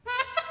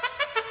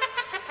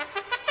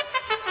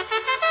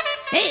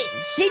Hey,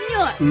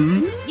 senor,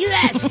 you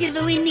ask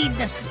if we need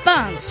the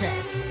sponsor.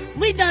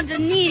 We don't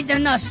need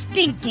no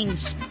stinking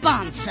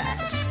sponsors.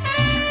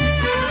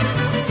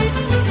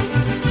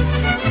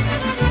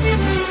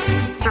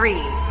 3,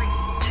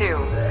 2,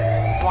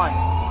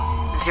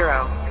 1,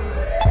 0.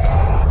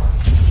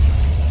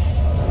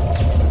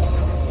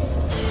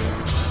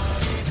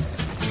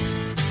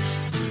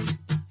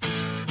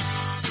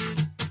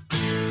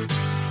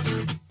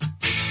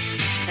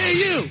 Hey,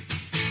 you!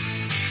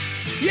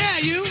 Yeah,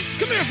 you!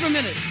 Come here for a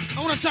minute.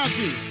 I want to talk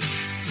to you.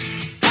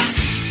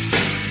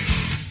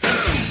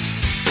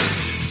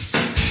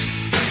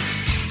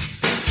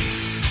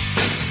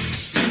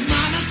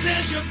 Mama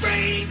says you're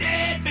brain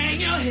dead,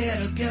 bang your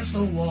head against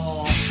the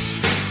wall.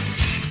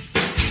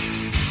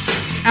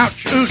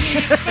 Ouch.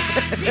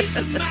 Peace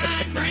of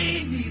mind,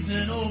 brain needs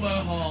an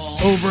overhaul.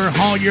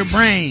 Overhaul your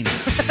brain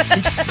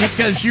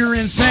because you're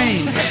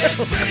insane.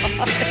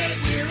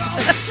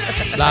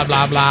 Blah,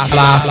 blah, blah, blah,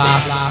 blah,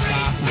 blah, blah.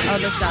 Oh,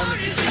 this sounds...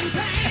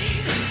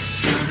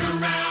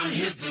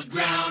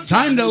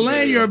 Time to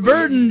lay your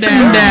burden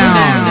down.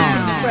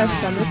 Views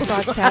expressed on this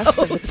broadcast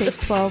of the Take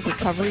 12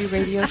 Recovery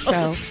Radio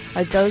Show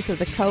are those of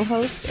the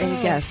co-host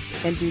and guest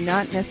and do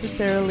not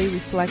necessarily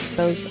reflect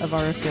those of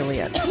our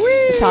affiliates.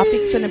 The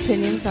topics and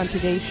opinions on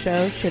today's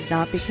show should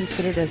not be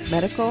considered as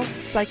medical,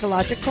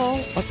 psychological,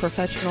 or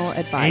professional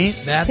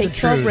advice. Ain't that Take the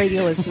 12 truth?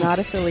 Radio is not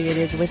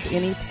affiliated with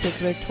any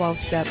particular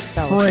 12-step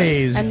fellowship.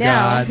 Praise and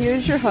now, God.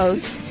 here's your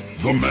host,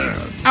 The man,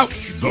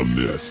 Ouch. the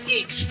myth,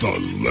 the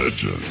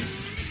legend.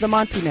 the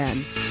Monty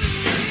Man.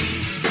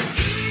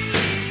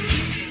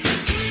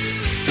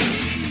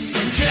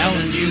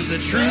 Telling you the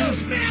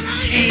truth, man,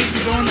 I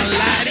ain't gonna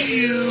lie to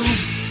you.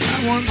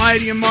 I won't lie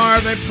to you,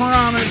 Marv, I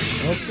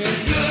promise. Okay.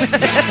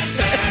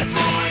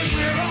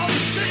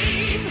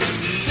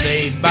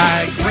 Saved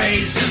by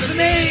grace is the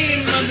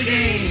name of the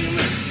game.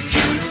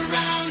 Turn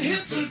around,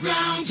 hit the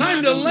ground.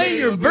 Time to lay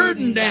your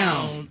burden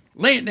down.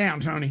 Lay it down,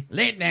 Tony.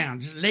 Lay it down.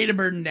 Just lay the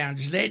burden down.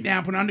 Just lay it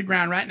down. Put it on the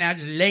ground right now.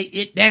 Just lay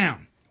it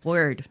down.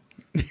 Word.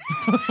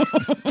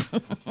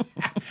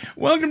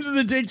 Welcome to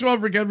the Take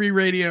 12 Recovery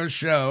Radio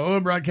Show,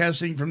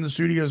 broadcasting from the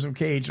studios of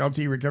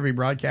KHLT Recovery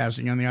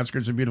Broadcasting on the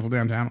outskirts of beautiful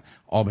downtown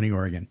Albany,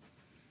 Oregon.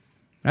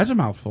 That's a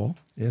mouthful.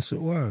 Yes,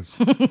 it was.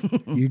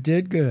 You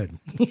did good.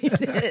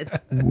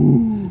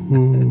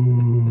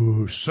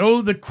 Ooh.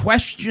 So the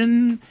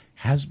question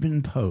has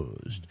been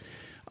posed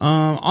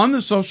on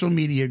the social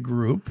media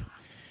group,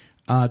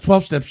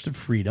 12 Steps to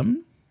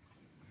Freedom,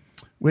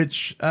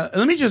 which,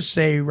 let me just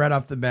say right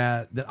off the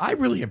bat that I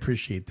really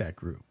appreciate that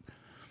group.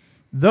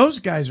 Those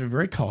guys are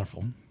very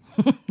colorful.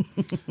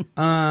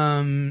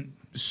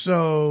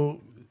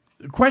 So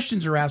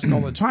questions are asked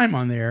all the time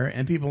on there,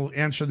 and people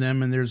answer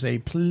them, and there's a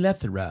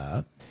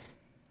plethora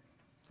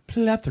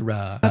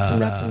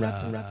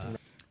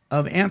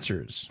of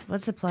answers.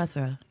 What's a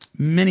plethora?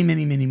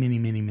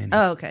 Many.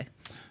 Oh, okay.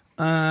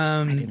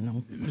 I didn't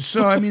know.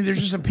 So, I mean, there's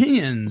just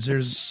opinions.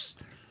 There's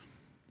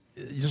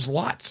just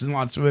lots and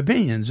lots of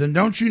opinions. And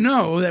don't you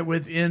know that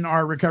within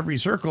our recovery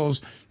circles,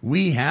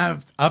 we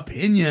have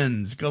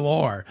opinions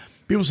galore.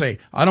 People say,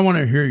 I don't want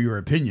to hear your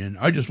opinion.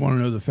 I just want to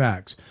know the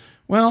facts.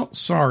 Well,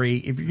 sorry.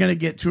 If you're going to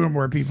get two or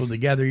more people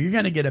together, you're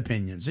going to get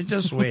opinions. It's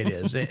just the way it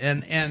is. So we're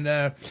going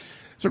to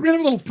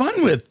have a little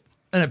fun with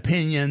an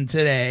opinion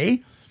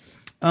today.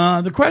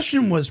 The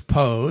question was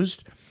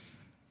posed,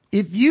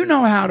 if you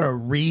know how to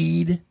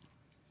read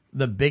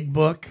the big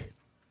book,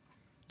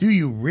 do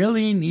you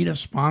really need a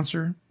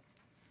sponsor?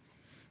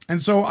 And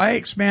so I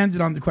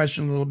expanded on the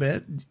question a little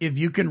bit. If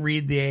you can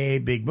read the AA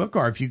Big Book,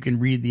 or if you can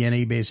read the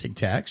NA Basic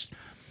Text,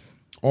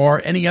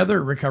 or any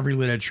other recovery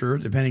literature,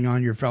 depending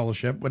on your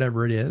fellowship,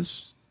 whatever it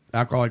is,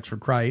 Alcoholics for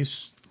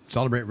Christ,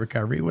 Celebrate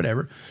Recovery,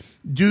 whatever,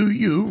 do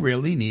you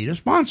really need a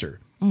sponsor?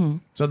 Mm-hmm.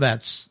 So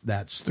that's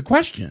the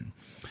question.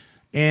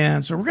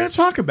 And so we're going to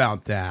talk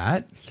about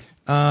that.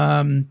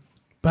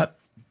 But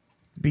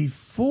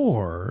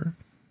before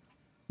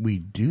we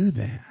do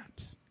that,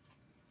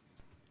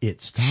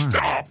 it's time.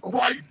 Stop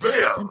right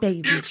there. The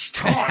baby. It's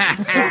time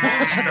for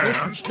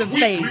Montyman's The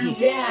baby.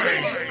 Weekly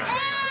Wine.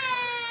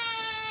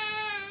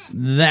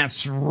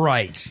 That's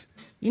right.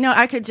 You know,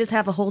 I could just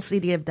have a whole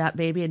CD of that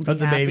baby and be Of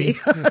the happy. baby.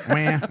 Wah,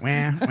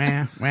 wah,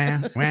 wah,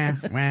 wah, wah,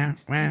 wah,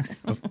 wah.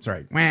 Oh,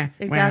 sorry. Wah,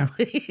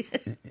 Exactly.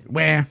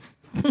 wah,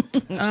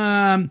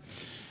 wah.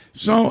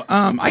 So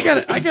I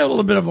got a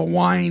little bit of a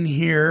wine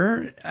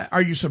here.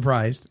 Are you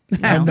surprised?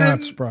 I'm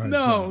not surprised.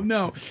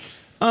 No.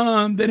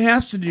 That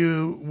has to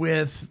do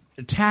with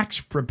tax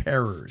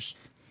preparers,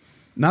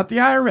 not the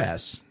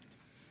IRS,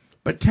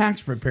 but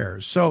tax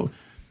preparers. So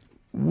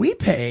we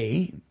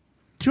pay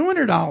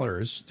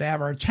 $200 to have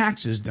our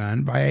taxes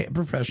done by a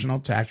professional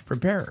tax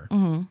preparer.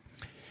 Mm-hmm.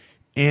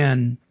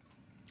 And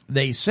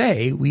they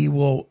say we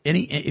will,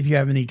 if you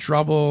have any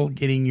trouble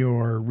getting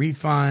your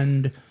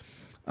refund,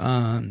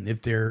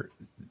 if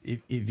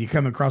you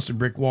come across a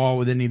brick wall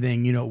with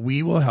anything,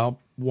 we will help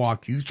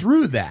walk you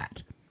through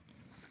that.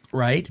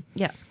 Right?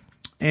 Yeah.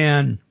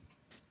 And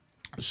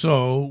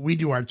so we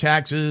do our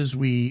taxes.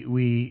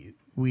 We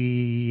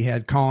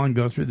had Colin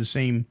go through the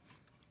same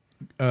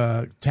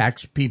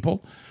tax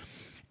people,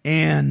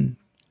 and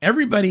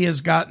everybody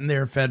has gotten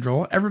their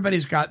federal,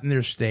 everybody's gotten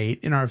their state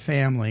in our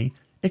family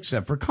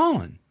except for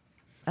Colin.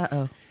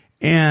 Uh-oh.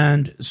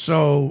 And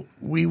so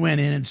we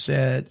went in and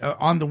said,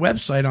 on the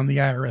website, on the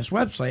IRS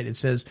website, it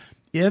says,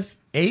 if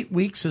 8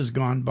 weeks has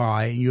gone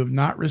by and you have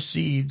not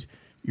received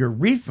your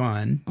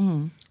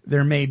refund,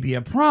 there may be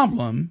a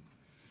problem.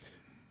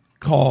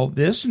 Call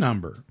this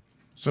number.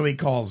 So he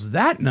calls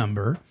that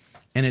number,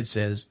 and it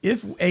says,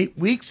 if 8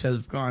 weeks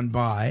has gone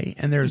by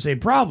and there's a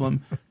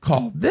problem,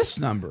 call this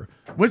number,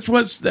 which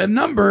was the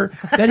number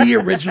that he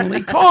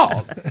originally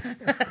called.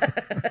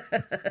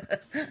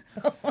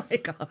 Oh, my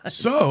God.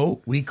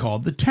 So we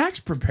called the tax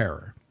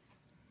preparer,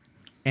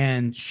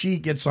 and she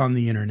gets on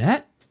the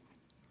internet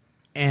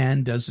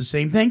and does the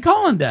same thing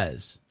Colin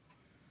does.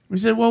 We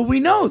said, well, we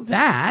know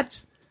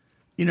that.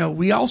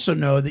 We also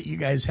know that you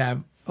guys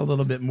have a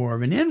little bit more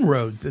of an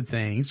inroad to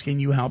things. Can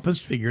you help us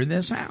figure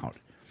this out?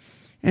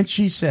 And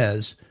she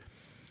says,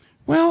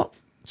 well,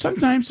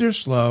 sometimes they're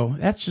slow.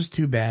 That's just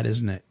too bad,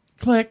 isn't it?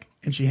 Click.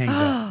 And she hangs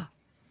up.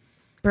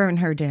 Burn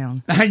her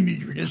down. I knew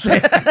you were going to say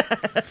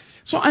that.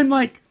 So I'm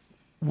like,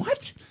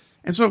 what?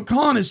 And so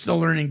Colin is still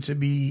learning to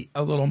be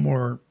a little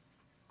more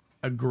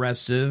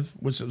aggressive.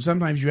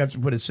 Sometimes you have to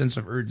put a sense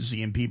of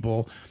urgency in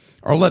people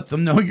or let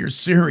them know you're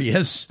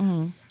serious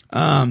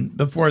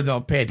before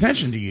they'll pay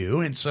attention to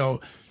you. And so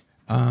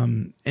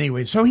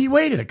anyway, so he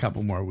waited a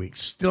couple more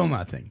weeks. Still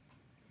nothing.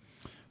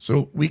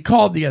 So we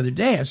called the other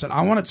day. I said,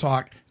 I want to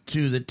talk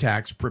to the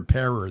tax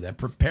preparer that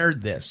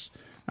prepared this,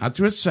 not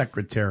to his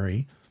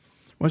secretary.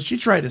 Well, she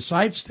tried to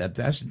sidestep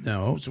that. I said,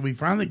 no. So we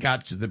finally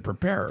got to the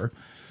preparer.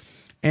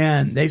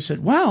 And they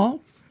said,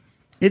 well,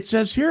 it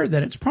says here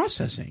that it's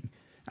processing.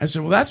 I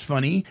said, well, that's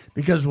funny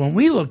because when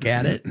we look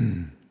at it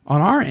on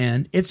our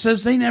end, it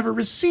says they never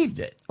received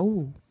it.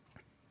 Oh.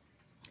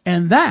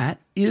 And that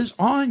is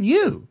on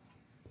you,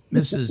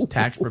 Mrs.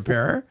 Tax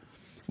Preparer.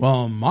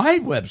 Well, my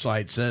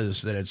website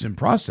says that it's in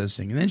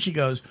processing. And then she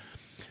goes,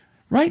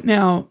 right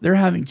now they're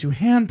having to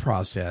hand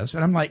process.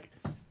 And I'm like,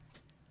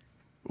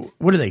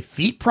 what do they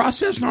feet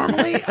process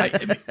normally?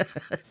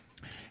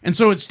 And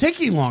so it's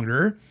taking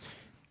longer.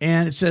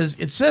 And it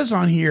says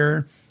on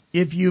here,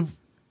 if you've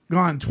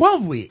gone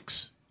 12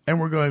 weeks, and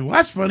we're going, well,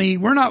 that's funny.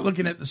 We're not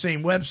looking at the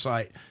same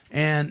website.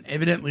 And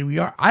evidently we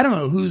are. I don't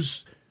know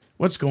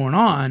what's going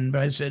on,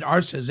 but I said,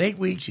 ours says 8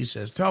 weeks. She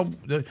says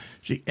 12.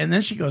 And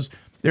then she goes,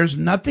 there's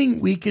nothing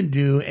we can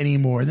do any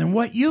more than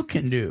what you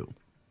can do.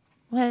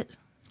 What?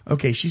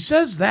 Okay, she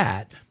says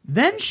that.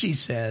 Then she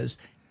says,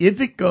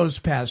 if it goes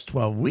past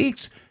 12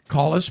 weeks,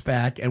 call us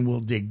back and we'll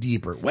dig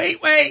deeper. Wait.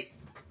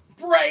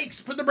 Brakes.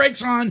 Put the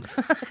brakes on.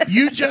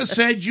 You just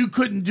said you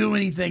couldn't do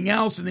anything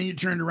else, and then you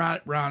turned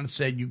around and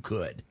said you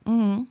could.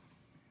 Mm-hmm.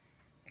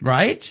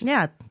 Right?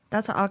 Yeah,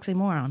 that's an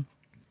oxymoron.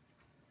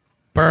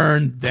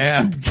 Burn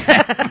them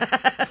down.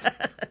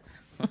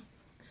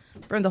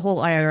 Burn the whole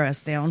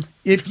IRS down.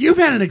 If you've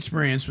had an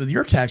experience with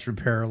your tax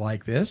preparer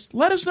like this,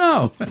 let us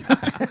know.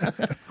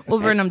 We'll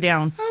burn them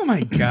down. Oh,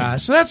 my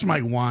gosh. So that's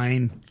my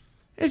whine.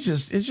 It's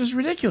just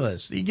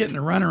ridiculous. You get in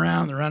the run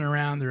around.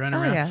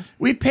 Yeah.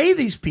 We pay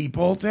these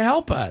people to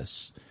help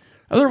us.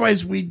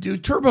 Otherwise, we do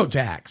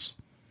TurboTax.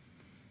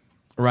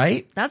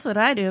 Right? That's what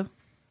I do.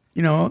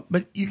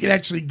 But you could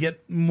actually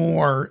get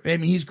more. I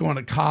mean, he's going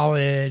to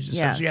college. And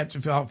Yeah. so you have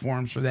to fill out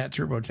forms for that.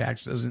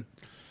 TurboTax doesn't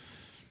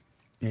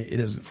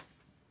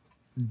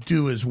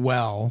do as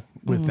well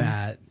with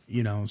that.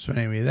 So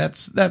anyway,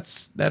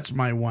 that's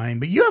my whine.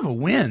 But you have a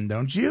win,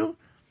 don't you?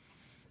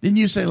 Didn't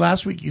you say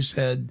last week you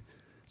said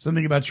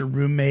something about your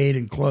roommate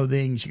and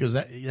clothing? She goes,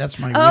 that's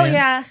my win. Oh,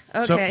 yeah.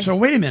 Okay. So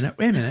wait a minute.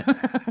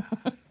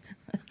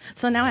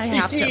 So now I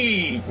have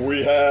to.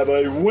 We have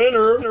a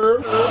winner.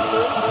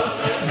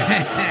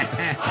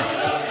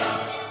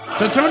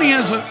 So Tony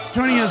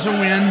has a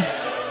win.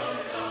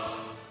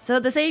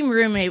 So the same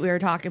roommate we were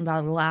talking about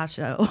in the last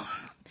show.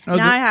 Oh,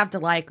 now I have to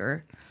like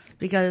her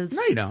because.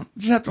 No, you don't.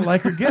 You just have to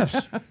like her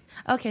gifts.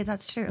 Okay,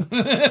 that's true.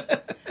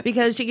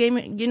 Because she gave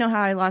me,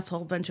 how I lost a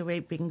whole bunch of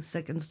weight being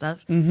sick and stuff.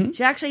 Mm-hmm.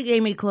 She actually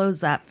gave me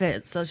clothes that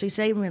fit, so she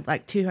saved me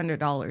like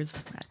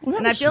 $200. Well,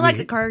 and I feel like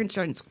a car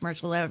insurance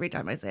commercial every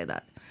time I say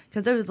that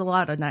because there was a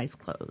lot of nice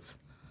clothes.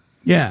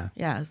 Yeah.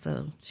 Yeah,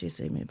 so she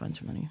saved me a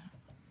bunch of money.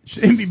 She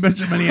saved me a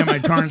bunch of money on my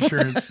car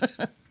insurance.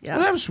 Yeah.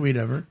 Well, that was sweet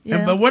of her.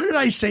 Yeah. But what did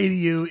I say to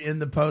you in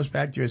the post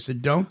back to you? I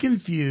said, don't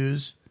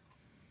confuse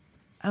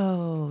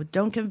Oh,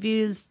 don't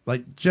confuse.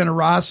 like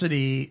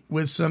generosity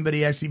with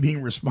somebody actually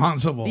being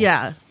responsible.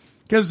 Yeah.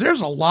 Because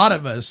there's a lot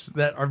of us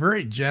that are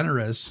very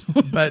generous,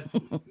 but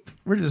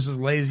we're just as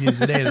lazy as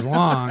the day is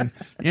long.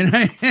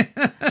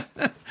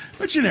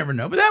 But you never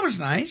know. But that was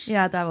nice.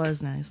 Yeah, that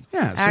was nice.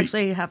 Yeah, so I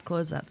actually have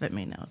clothes that fit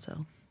me now,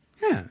 so.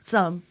 Yeah.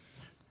 Some.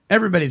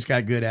 Everybody's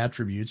got good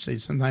attributes.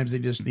 Sometimes they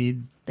just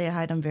need They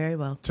hide them very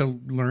well. to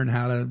learn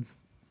how to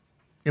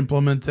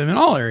implement them in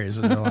all areas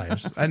of their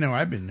lives. I know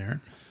I've been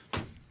there.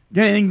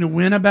 Got anything to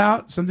win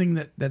about?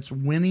 Something that's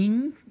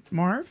winning,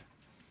 Marv?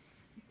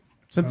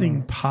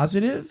 Something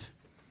positive?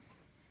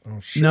 Oh,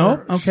 sure.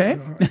 No? Okay.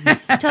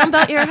 Tell them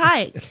about your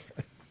hike.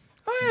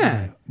 Oh,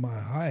 yeah. My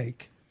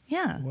hike.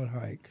 Yeah, What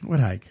hike? What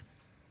hike?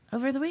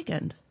 over the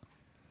weekend.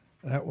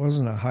 That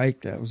wasn't a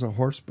hike. That was a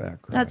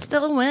horseback ride. That's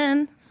still a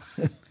win.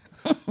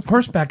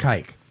 Horseback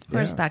hike.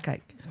 Horseback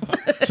hike.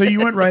 So you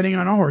went riding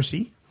on a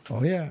horsey.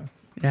 Oh, yeah.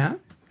 Yeah?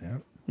 Yeah.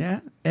 Yeah.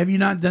 Have you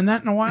not done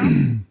that in a while?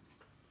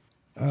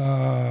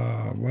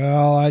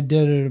 Well, I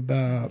did it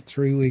about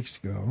 3 weeks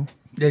ago.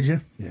 Did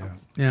you? Yeah.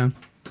 Yeah.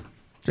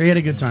 So you had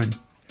a good time.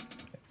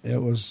 It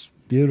was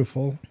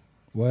beautiful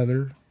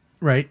weather,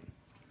 Right.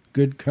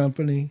 good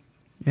company,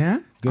 Yeah?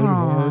 good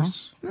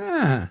horse.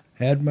 Ah.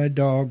 Had my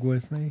dog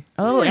with me.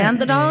 Oh, and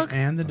the dog?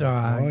 And the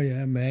dog. Oh,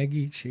 yeah.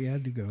 Maggie, she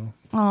had to go.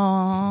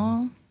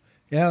 Aw.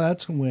 Yeah,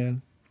 that's a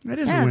win. That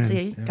is a Yeah, win.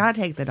 see, gotta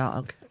take the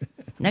dog.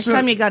 Next So-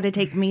 time you gotta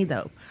take me,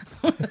 though.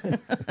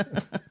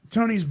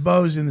 Tony's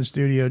Bo's in the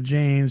studio.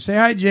 James. Say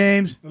hi,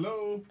 James.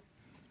 Hello.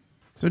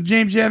 So,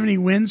 James, you have any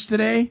wins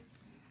today?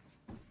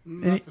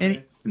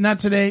 Not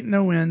today.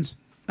 No wins.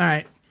 All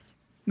right.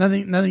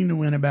 Nothing to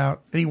win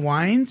about. Any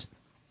wines?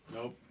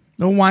 Nope.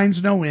 No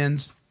wines, no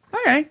wins.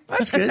 Okay,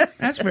 that's good.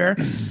 That's fair.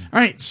 All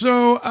right,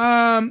 so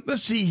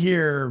let's see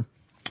here.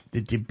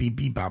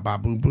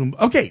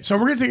 Okay, so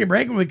we're going to take a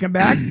break. When we come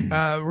back,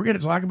 we're going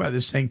to talk about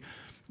this thing.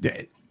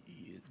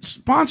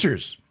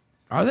 Sponsors,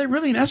 are they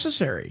really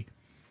necessary?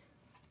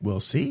 We'll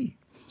see.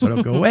 So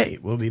don't go away.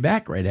 We'll be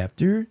back right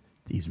after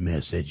these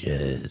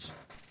messages.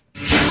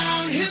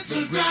 Hit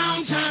the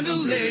ground, time to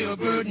lay a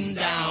burden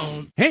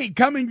down. Hey,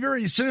 coming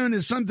very soon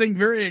is something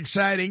very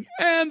exciting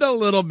and a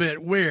little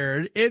bit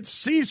weird. It's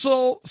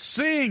Cecil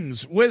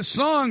Sings with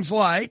songs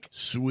like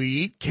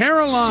Sweet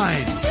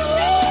Caroline,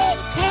 Sweet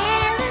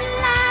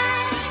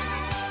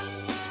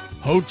Caroline,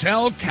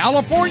 Hotel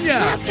California,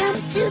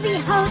 welcome to the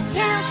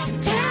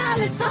Hotel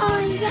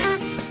California.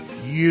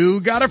 You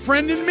Got a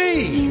Friend in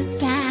Me, You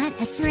got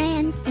a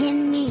friend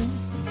in me.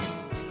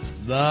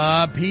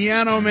 The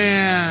Piano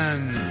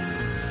Man,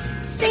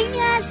 Sing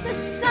us a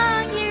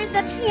song, you're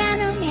the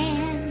piano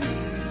man.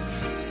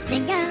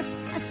 Sing us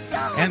a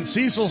song. and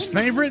Cecil's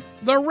favorite,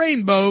 The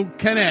Rainbow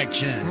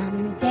Connection.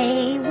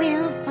 Someday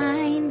we'll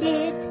find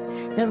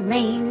it, the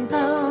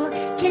rainbow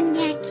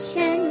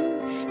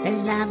connection, the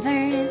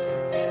lovers,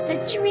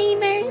 the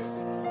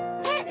dreamers,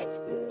 and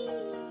me.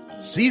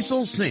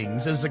 Cecil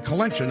Sings is a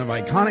collection of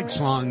iconic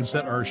songs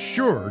that are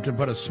sure to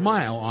put a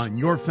smile on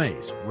your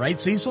face. Right,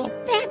 Cecil?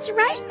 That's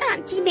right,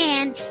 Monty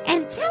Man.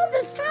 And tell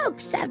the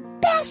folks the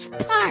best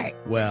part.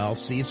 Well,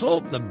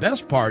 Cecil, the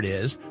best part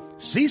is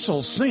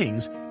Cecil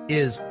Sings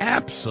is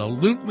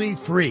absolutely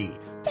free.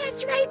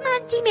 That's right,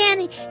 Monty Man.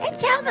 And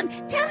tell them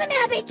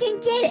how they can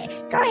get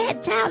it. Go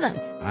ahead, tell them.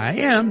 I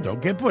am.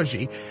 Don't get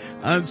pushy.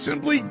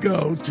 Simply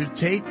go to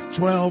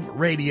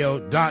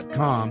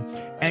take12radio.com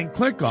and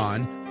click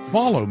on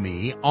Follow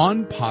Me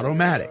on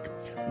Podomatic.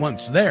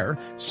 Once there,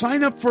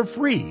 sign up for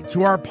free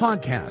to our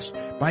podcast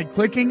by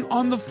clicking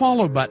on the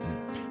follow button.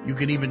 You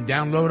can even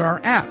download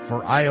our app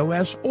for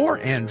iOS or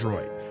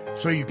Android,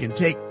 so you can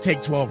take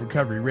 12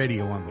 Recovery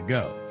Radio on the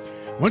go.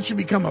 Once you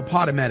become a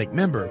Podomatic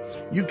member,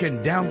 you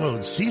can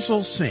download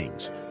Cecil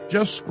Sings.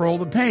 Just scroll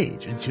the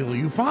page until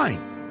you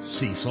find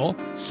Cecil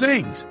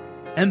Sings,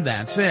 and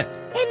that's it.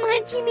 And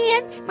Monty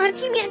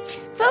Man,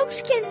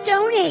 folks can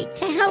donate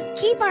to help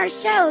keep our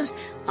shows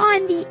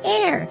on the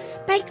air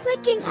by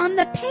clicking on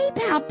the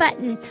PayPal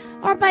button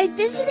or by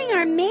visiting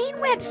our main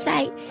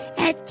website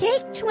at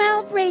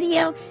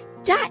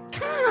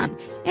take12radio.com.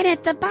 And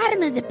at the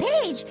bottom of the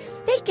page,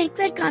 they can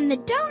click on the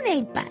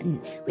donate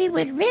button. We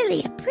would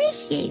really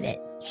appreciate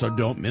it. So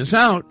don't miss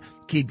out.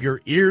 Keep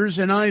your ears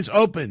and eyes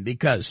open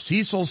because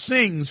Cecil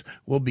Sings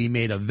will be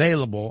made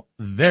available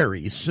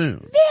very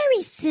soon.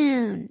 Very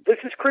soon. This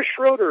is Chris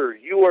Schroeder.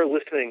 You are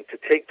listening to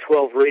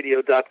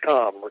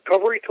Take12Radio.com.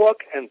 Recovery talk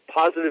and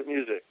positive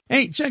music.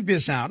 Hey, check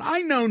this out.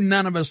 I know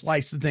none of us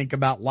likes to think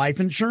about life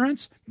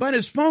insurance, but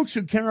as folks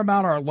who care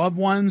about our loved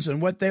ones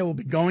and what they will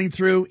be going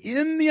through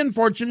in the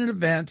unfortunate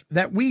event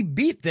that we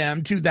beat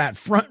them to that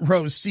front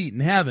row seat in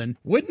heaven,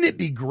 wouldn't it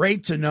be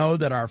great to know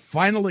that our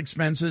final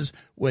expenses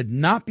would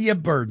not be a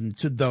burden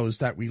to those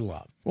that we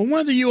love? Well,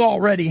 whether you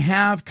already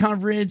have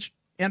coverage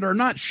and are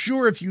not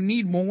sure if you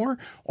need more,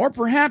 or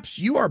perhaps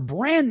you are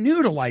brand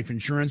new to life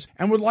insurance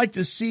and would like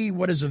to see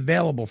what is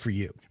available for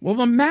you. Well,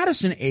 the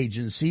Madison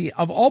Agency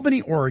of Albany,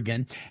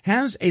 Oregon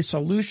has a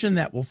solution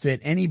that will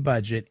fit any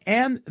budget,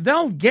 and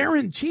they'll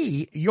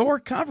guarantee your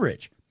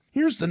coverage.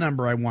 Here's the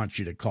number I want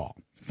you to call.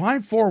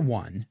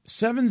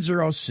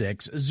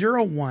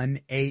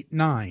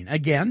 541-706-0189.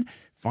 Again,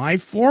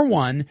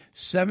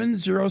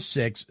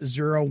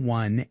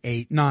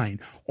 541-706-0189,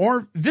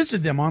 or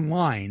visit them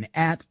online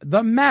at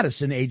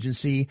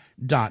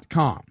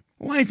themadisonAgency.com.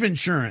 Life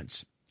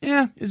insurance.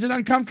 Is it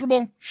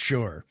uncomfortable?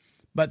 Sure.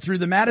 But through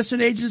the Madison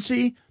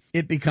Agency,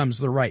 it becomes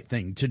the right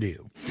thing to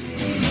do.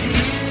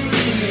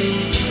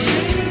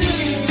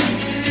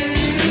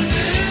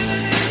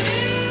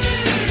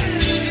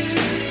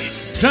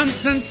 Dun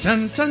dun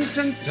dun dun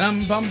dun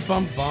dun bum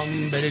bum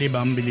bum biddity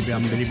bum biddy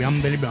bum biddy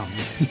bum biddy bum.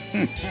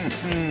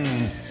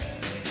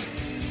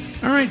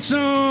 All right, so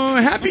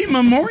happy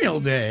Memorial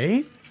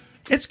Day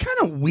It's kind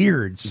of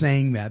weird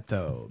saying that,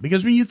 though,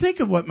 because when you think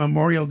of what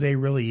Memorial Day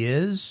really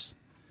is,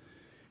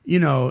 you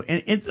know,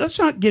 and let's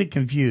not get it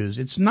confused.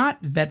 It's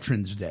not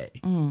Veterans Day,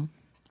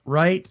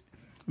 right?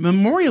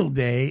 Memorial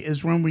Day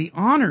is when we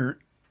honor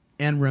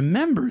and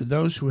remember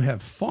those who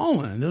have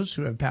fallen, those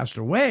who have passed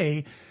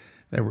away,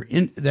 that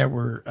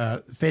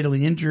were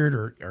fatally injured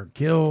or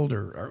killed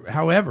or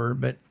however,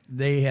 but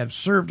they have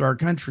served our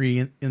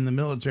country in the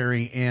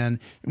military and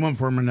in one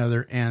form or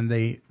another, and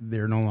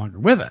they're no longer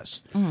with us.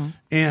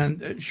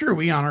 And sure,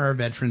 we honor our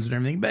veterans and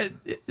everything, but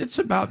it's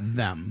about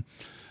them.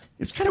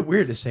 It's kind of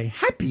weird to say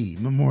Happy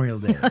Memorial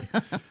Day.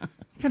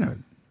 Kind of.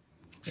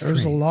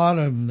 There's a lot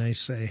of them. They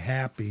say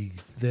happy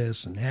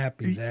this and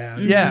happy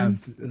that. Yeah,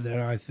 that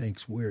I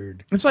think's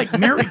weird. It's like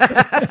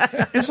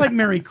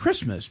Merry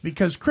Christmas,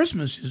 because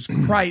Christmas is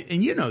Christ,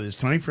 and you know this,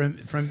 Tony, from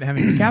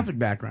having a Catholic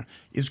background,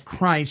 is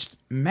Christ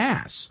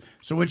Mass.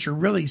 So what you're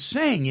really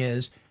saying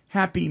is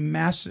Happy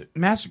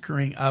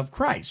Massacring of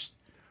Christ,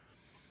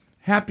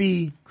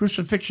 Happy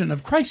Crucifixion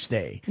of Christ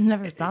Day.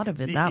 Never thought of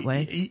it that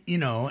way. You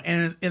know,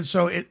 and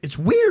so it's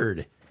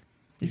weird.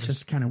 It's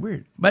just kind of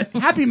weird, but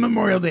Happy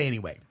Memorial Day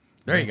anyway.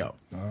 There you go.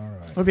 All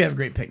right. Hope you have a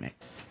great picnic.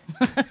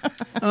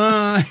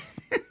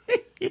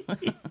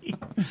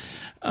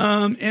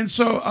 And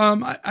so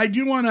I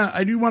do want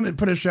to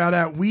put a shout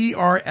out. We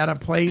are at a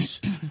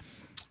place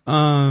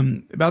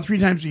about 3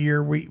 times a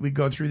year we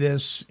go through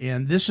this,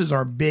 and this is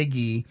our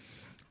biggie.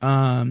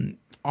 Some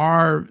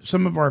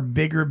of our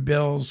bigger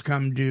bills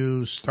come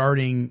due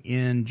starting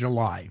in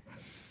July,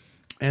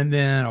 and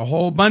then a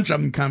whole bunch of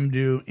them come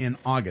due in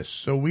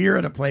August. So we are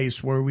at a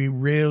place where we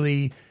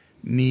really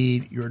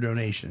need your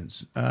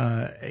donations.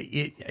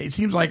 It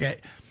seems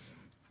like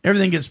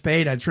everything gets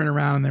paid, I turn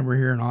around, and then we're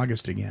here in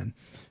August again.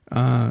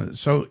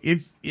 So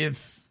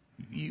if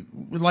you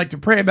would like to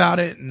pray about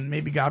it, and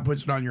maybe God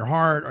puts it on your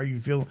heart, or you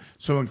feel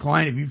so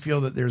inclined, if you feel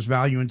that there's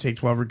value in Take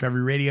 12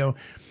 Recovery Radio,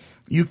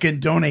 you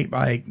can donate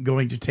by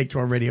going to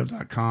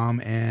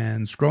take12radio.com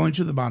and scrolling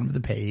to the bottom of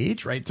the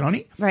page, right,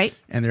 Tony? Right.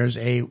 And there's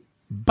a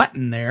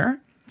button there.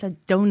 It says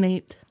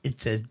donate. It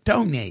says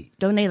donate.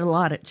 Donate a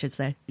lot, it should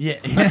say.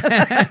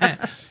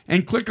 Yeah.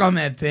 And click on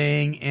that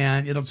thing,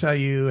 and it'll tell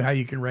you how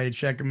you can write a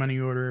check, a money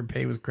order,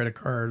 pay with credit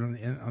card,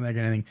 and all that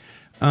kind of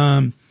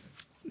thing.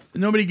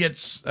 Nobody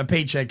gets a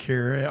paycheck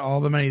here. All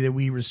the money that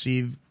we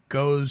receive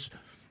goes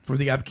for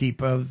the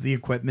upkeep of the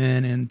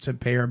equipment and to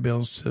pay our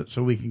bills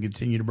so we can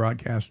continue to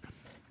broadcast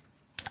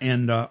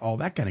and all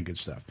that kind of good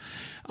stuff.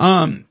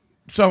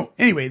 So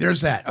anyway,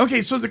 there's that.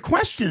 Okay, so the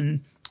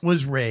question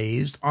was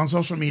raised on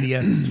social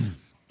media.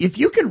 If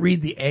you can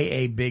read the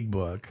AA Big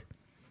Book,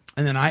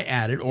 and then I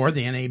added, or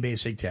the NA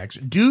Basic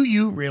Text, do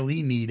you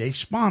really need a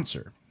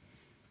sponsor?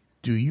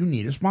 Do you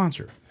need a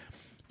sponsor?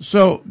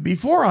 So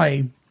before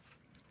and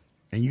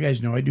you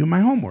guys know I do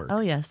my homework. Oh,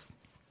 yes.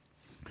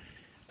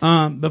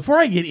 Before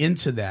I get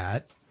into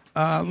that,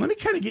 let me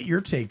kind of get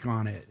your take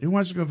on it. Who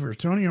wants to go first,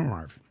 Tony or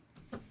Marv?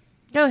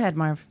 Go ahead,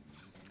 Marv.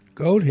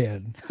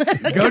 Goathead.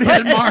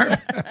 Goathead, Marv.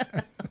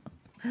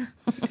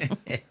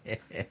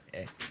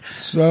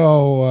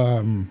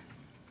 So,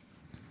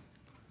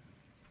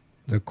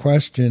 the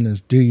question is,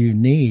 do you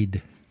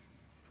need,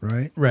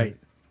 right? Right.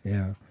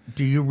 Yeah.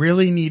 Do you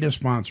really need a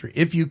sponsor?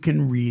 If you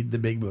can read the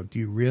Big Book, do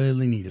you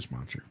really need a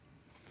sponsor?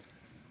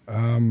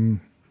 You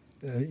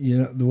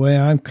know, the way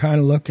I'm kind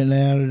of looking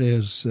at it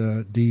is,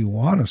 do you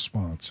want a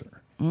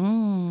sponsor?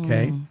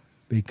 Okay.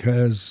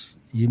 Because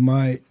you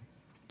might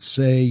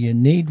say you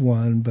need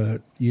one,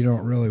 but you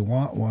don't really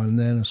want one,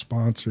 then a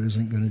sponsor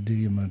isn't going to do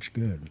you much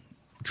good.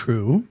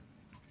 True.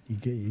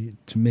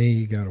 To me,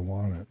 you got to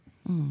want it.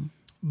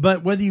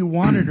 But whether you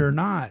want it or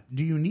not,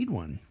 do you need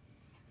one?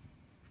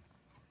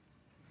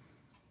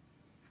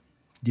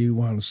 Do you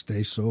want to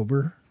stay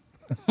sober?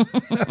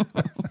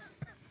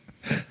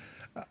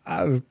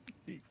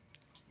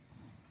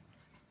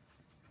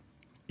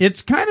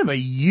 It's kind of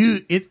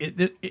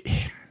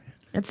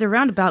It's a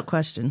roundabout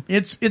question.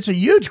 It's a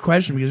huge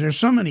question because there's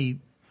so many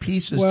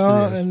pieces to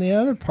this. And the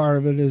other part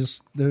of it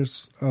is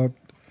there's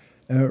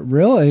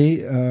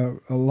really a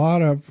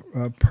lot of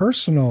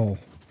personal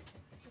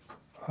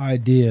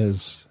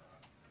ideas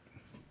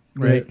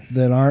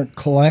that aren't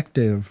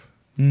collective.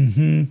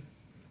 Mm-hmm.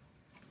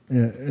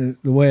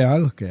 The way I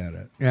look at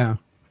it. Yeah.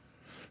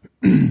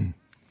 I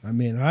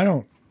mean, I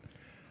don't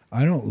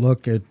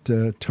look at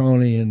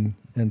Tony and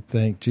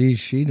think, geez,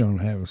 she don't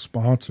have a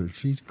sponsor.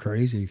 She's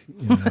crazy,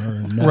 or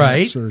nuts,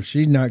 right? Or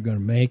she's not going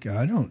to make it.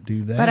 I don't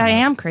do that. But I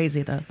am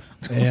crazy, though.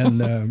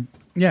 And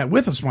yeah,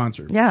 with a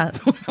sponsor. Yeah.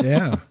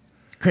 Yeah.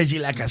 Crazy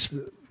like a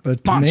sponsor.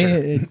 But to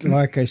me,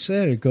 like I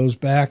said, it goes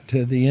back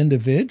to the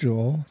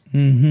individual.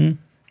 Mm-hmm.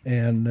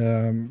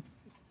 And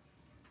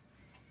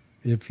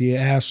if you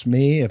ask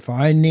me if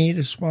I need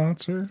a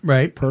sponsor,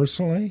 right,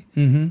 personally,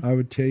 I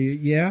would tell you,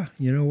 yeah,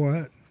 you know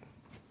what?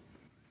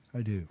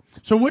 I do.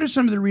 So what are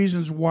some of the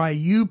reasons why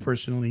you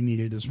personally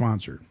needed a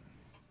sponsor?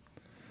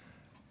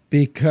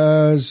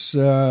 Because,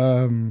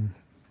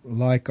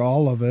 like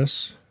all of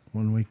us,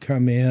 when we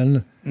come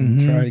in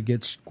and try to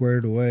get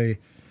squared away,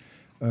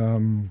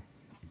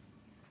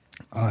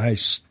 I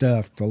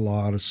stuffed a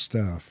lot of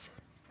stuff.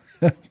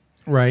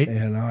 Right.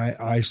 And I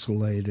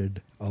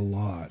isolated a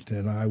lot,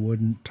 and I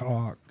wouldn't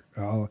talk.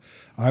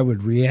 I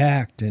would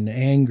react in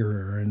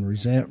anger and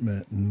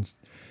resentment,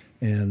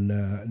 and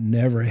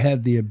never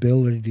had the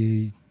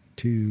ability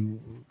to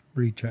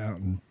reach out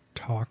and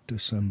talk to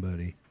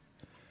somebody.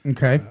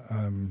 Okay.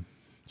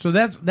 So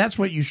that's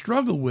what you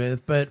struggle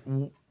with, but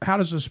how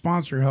does a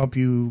sponsor help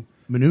you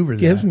maneuver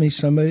that? Gives me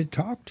somebody to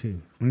talk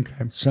to.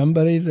 Okay.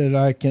 Somebody that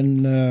I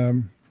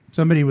can...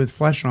 somebody with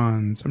flesh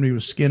on, somebody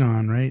with skin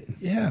on, right?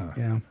 Yeah.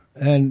 Yeah.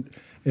 And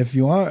if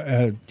you want,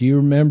 do you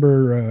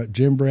remember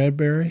Jim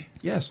Bradbury?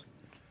 Yes.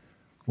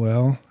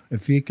 Well,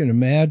 if you can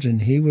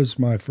imagine, he was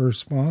my first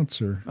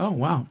sponsor. Oh,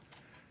 wow.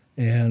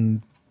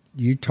 And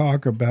you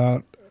talk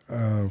about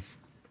a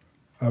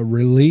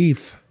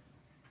relief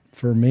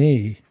for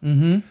me.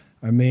 Mm-hmm.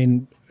 I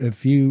mean,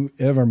 if you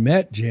ever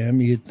met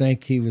Jim, you'd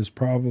think he was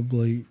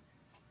probably,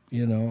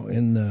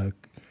 in the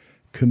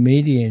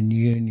comedian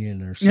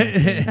union or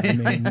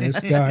something. I mean, this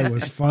guy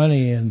was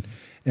funny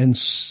and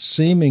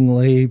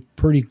seemingly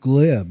pretty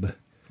glib.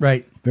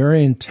 Right.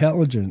 Very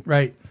intelligent.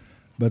 Right.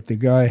 But the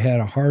guy had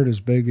a heart as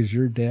big as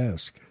your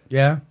desk.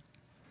 Yeah.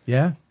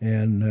 Yeah.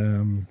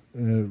 And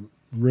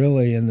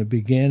really, in the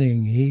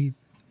beginning,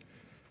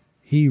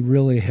 he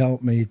really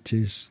helped me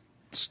to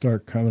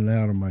start coming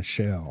out of my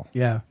shell.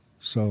 Yeah.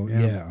 So,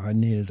 yeah, I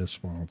needed a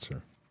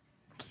sponsor.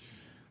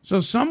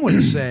 So some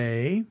would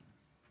say,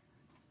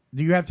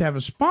 do you have to have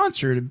a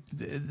sponsor?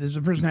 Does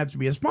a person have to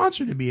be a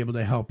sponsor to be able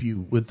to help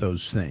you with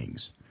those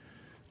things?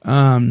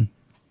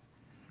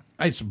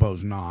 I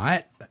suppose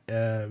not.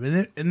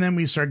 And then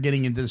we start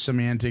getting into the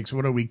semantics.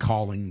 What are we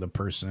calling the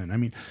person? I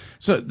mean,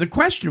 so the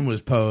question was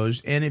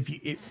posed, and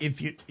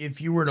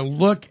if you were to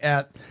look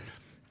at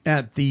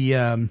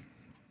the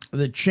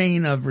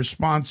chain of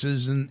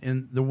responses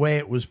and the way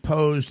it was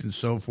posed and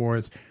so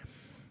forth,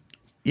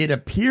 it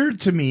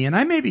appeared to me, and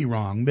I may be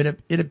wrong, but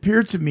it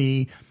appeared to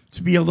me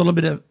to be a little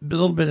bit of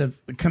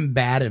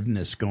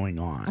combativeness going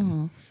on.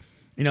 Mm-hmm.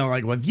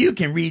 Like, well, if you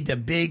can read the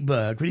big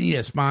book, what do you need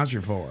a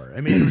sponsor for? I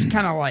mean, it was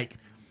kind of like,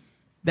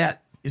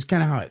 that is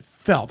kind of how it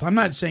felt. I'm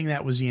not saying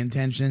that was the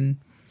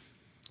intention,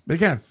 but it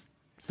kind of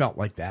felt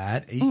like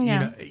that.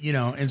 Yeah.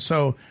 And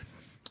so...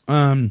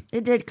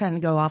 it did kind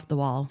of go off the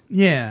wall.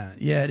 Yeah,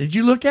 yeah. Did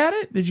you look at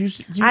it? Did you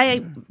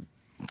I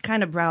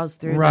kind of browsed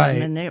through right.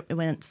 them, and it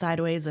went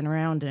sideways and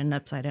around and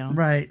upside down.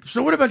 Right.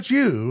 So what about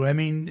you? I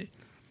mean,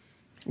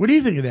 what do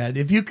you think of that?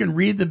 If you can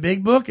read the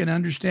big book and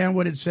understand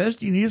what it says,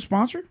 do you need a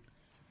sponsor?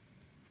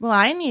 Well,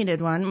 I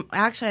needed one.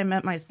 Actually, I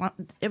met my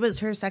sponsor. It was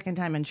her second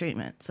time in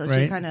treatment, so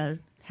right. she kind of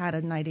had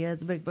an idea of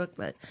the big book,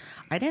 but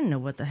I didn't know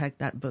what the heck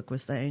that book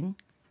was saying.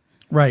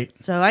 Right.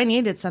 So I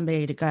needed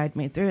somebody to guide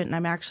me through it, and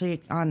I'm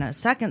actually on a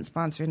second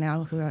sponsor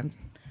now who I'm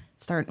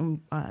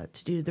starting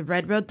to do the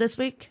Red Road this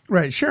week.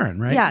 Right, Sharon,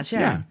 right? Yeah,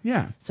 Sharon.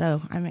 Yeah.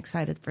 So I'm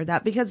excited for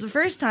that because the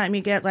first time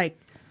you get like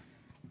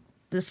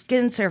the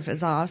skin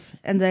surface off,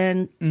 and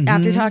then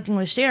after talking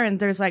with Sharon,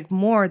 there's like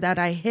more that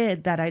I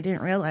hid that I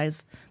didn't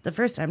realize the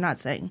first time. Not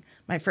saying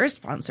my first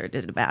sponsor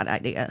did a bad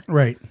idea,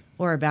 right,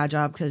 or a bad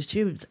job, because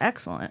she was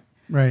excellent,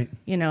 right.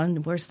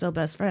 And we're still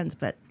best friends,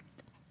 but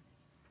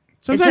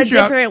sometimes it's a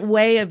different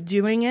way of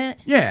doing it.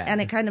 Yeah,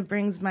 and it kind of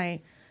brings my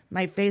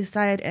faith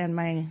side and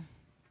my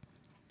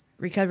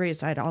recovery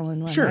side all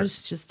in one. Sure. I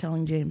was just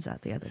telling James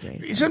that the other day.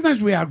 So.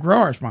 Sometimes we outgrow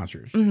our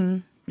sponsors. Mm-hmm.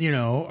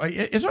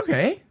 It's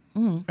okay.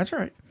 Mm-hmm. That's all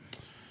right.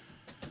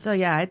 So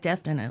yeah, I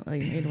definitely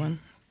need one.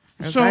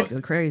 So I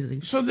go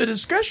crazy. So the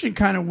discussion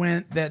kind of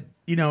went that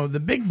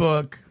the big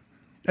book,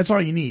 that's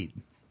all you need.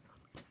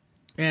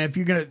 And if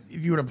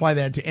you would apply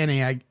that to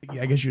NA,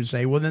 I guess you would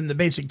say, well, then the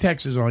basic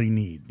text is all you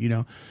need,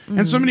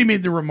 And somebody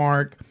made the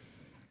remark,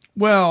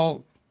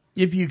 well,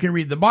 if you can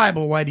read the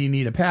Bible, why do you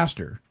need a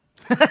pastor?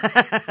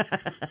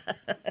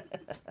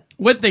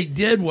 What they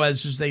did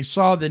was they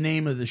saw the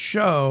name of the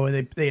show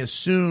and they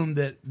assumed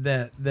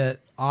that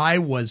I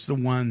was the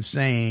one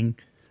saying,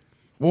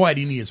 well, why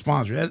do you need a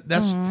sponsor?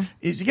 That's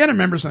you got to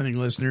remember something,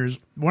 listeners.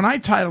 When I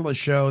title a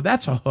show,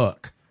 that's a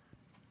hook.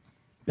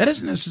 That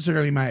isn't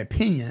necessarily my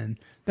opinion.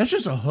 That's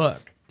just a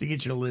hook to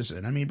get you to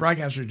listen. I mean,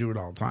 broadcasters do it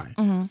all the time.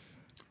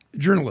 Mm-hmm.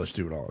 Journalists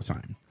do it all the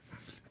time.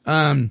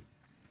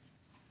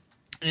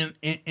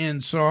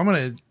 And so I'm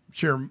going to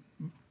share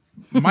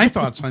my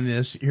thoughts on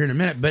this here in a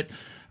minute. But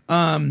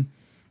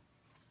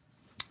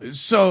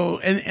so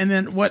and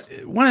then one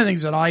of the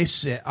things that I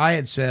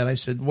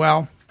said,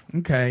 well,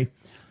 okay.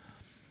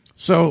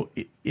 So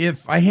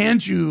if I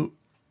hand you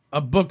a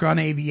book on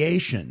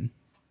aviation,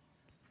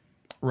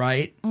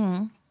 right,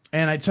 and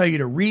I tell you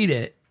to read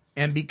it,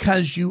 and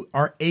because you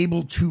are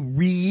able to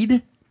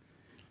read,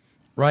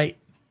 right,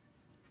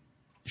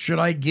 should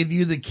I give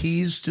you the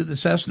keys to the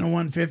Cessna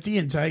 150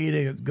 and tell you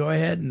to go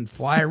ahead and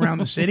fly around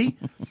the city?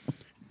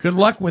 Good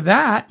luck with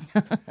that.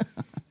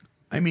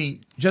 I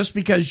mean, just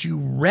because you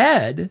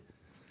read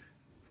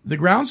the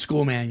ground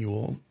school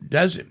manual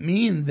doesn't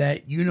mean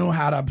that you know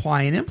how to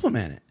apply and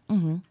implement it.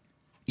 Mm-hmm.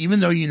 Even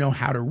though you know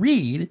how to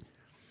read,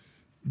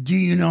 do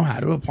you know how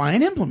to apply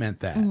and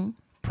implement that? Mm-hmm.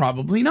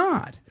 Probably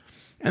not.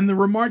 And the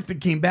remark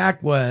that came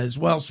back was,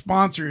 well,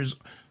 sponsors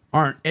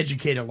aren't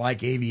educated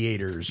like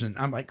aviators. And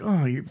I'm like,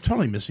 oh, you're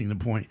totally missing the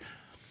point.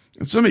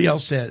 And somebody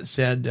else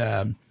said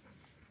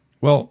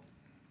well,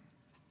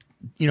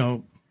 you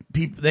know,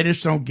 people, they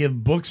just don't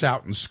give books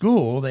out in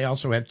school. They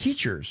also have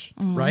teachers,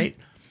 right?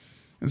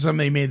 And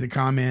somebody made the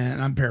comment,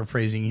 and I'm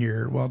paraphrasing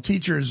here, well,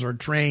 teachers are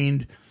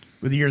trained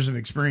with years of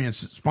experience,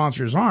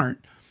 sponsors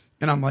aren't.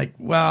 And I'm like,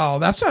 well,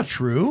 that's not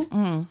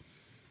true.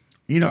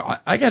 You know,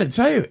 I got to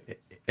tell you,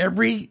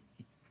 every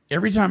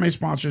time I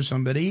sponsor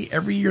somebody,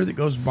 every year that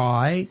goes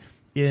by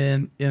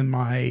in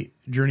my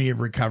journey of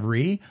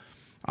recovery,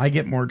 I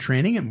get more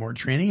training and more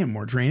training and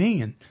more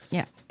training,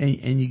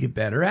 and you get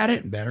better at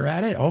it and better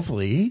at it,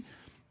 hopefully,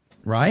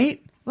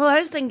 right? Well, I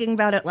was thinking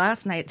about it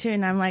last night too,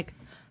 and I'm like,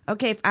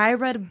 okay, if I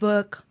read a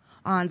book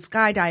on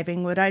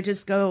skydiving, would I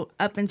just go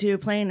up into a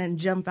plane and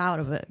jump out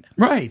of it?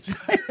 Right.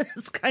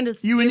 It's kind of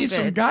stupid. You would need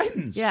some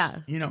guidance. Yeah.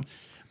 You know.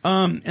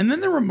 And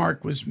then the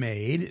remark was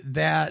made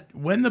that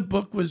when the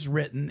book was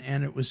written,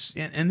 and it was,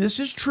 and this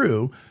is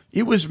true,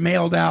 it was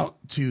mailed out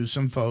to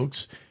some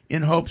folks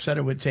in hopes that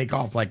it would take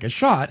off like a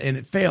shot, and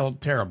it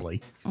failed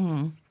terribly.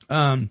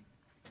 There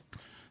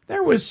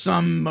was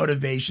some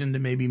motivation to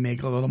maybe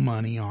make a little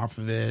money off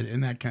of it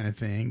and that kind of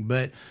thing,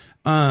 but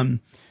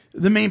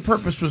the main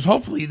purpose was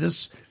hopefully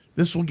this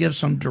will give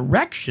some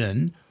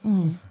direction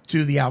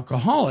to the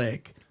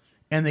alcoholic,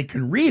 and they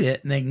can read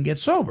it and they can get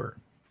sober.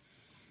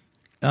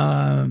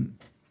 And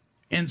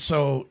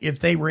so if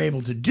they were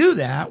able to do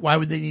that, why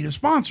would they need a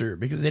sponsor?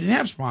 Because they didn't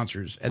have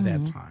sponsors at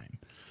that time.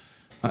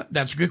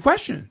 That's a good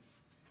question.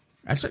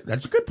 That's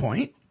a good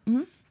point.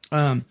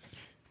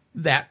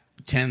 That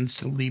tends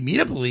to lead me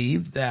to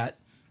believe that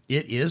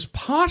it is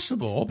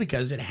possible,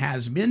 because it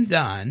has been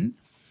done,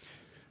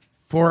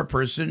 for a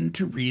person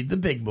to read the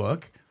big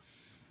book,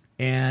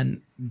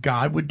 and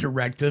God would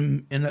direct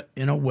them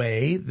in a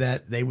way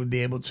that they would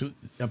be able to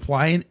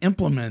apply and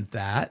implement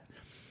that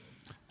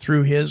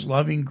through his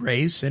loving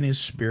grace and his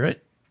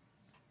Spirit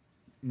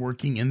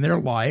working in their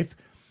life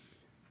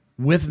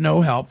with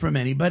no help from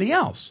anybody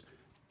else.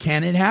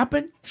 Can it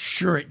happen?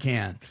 Sure it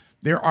can.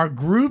 There are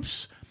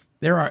groups,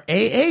 there are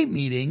AA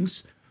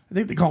meetings, I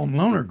think they call them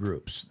loner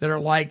groups, that are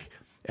like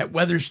at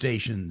weather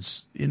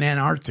stations in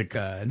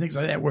Antarctica and things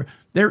like that, where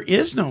there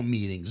is no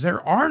meetings.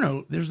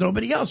 There's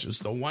nobody else. It's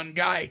the one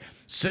guy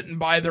sitting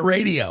by the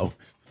radio,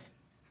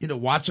 you know,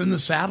 watching the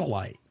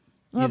satellite.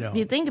 Well, if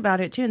you think about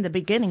it, too, in the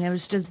beginning, it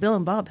was just Bill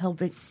and Bob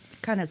helping,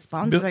 kind of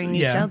sponsoring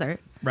each other.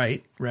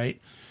 Right.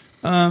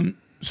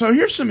 So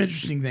here's some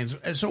interesting things.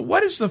 So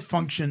what is the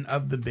function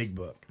of the big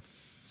book?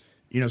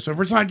 You know, so if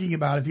we're talking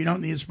about, if you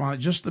don't need a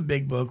sponsor, just the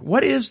big book,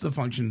 what is the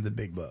function of the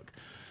big book?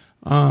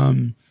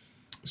 In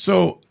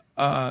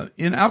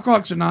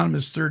Alcoholics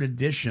Anonymous 3rd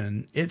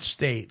edition, it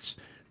states,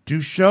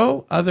 to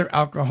show other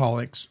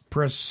alcoholics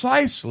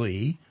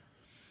precisely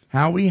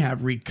how we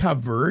have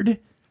recovered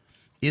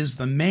is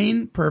the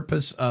main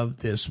purpose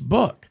of this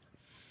book.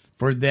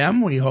 For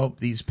them, we hope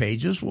these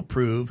pages will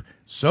prove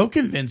so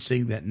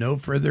convincing that no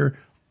further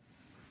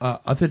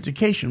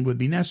authentication would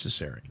be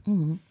necessary.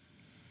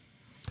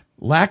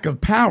 Lack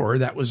of power,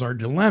 that was our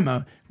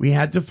dilemma. We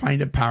had to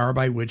find a power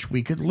by which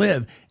we could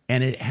live,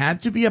 and it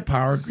had to be a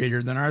power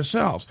greater than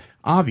ourselves,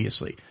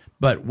 obviously.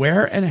 But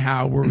where and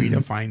how were we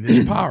to find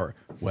this power?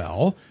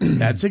 Well,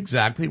 that's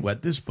exactly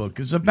what this book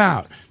is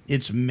about.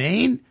 Its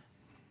main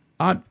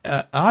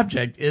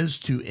object is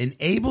to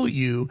enable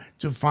you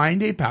to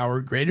find a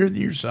power greater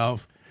than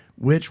yourself,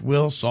 which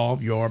will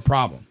solve your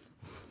problem.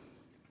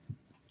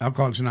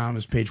 Alcoholics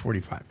Anonymous, page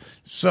 45.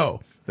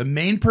 So the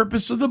main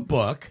purpose of the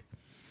book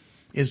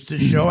is to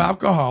show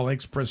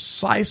alcoholics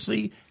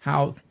precisely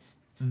how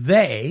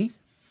they,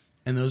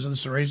 and those are the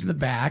stories in the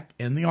back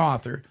and the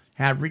author,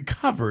 have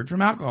recovered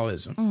from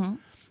alcoholism,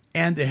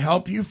 and to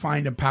help you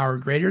find a power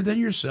greater than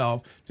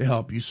yourself to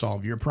help you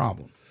solve your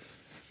problem.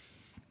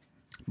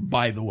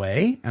 By the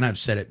way, and I've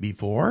said it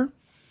before,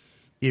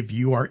 if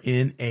you are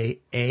in a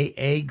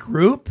AA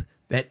group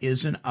that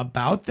isn't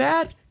about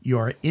that, you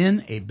are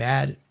in a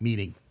bad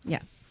meeting.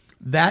 Yeah.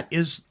 That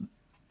is,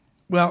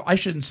 well, I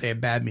shouldn't say a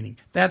bad meeting.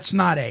 That's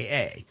not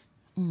AA.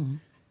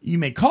 You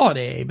may call it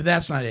AA, but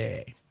that's not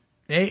AA.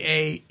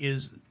 AA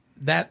is,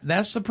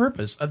 that's the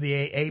purpose of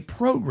the AA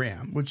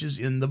program, which is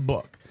in the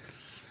book.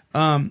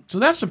 So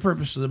that's the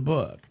purpose of the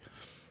book.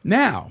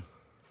 Now,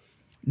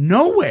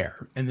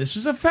 nowhere, and this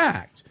is a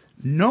fact,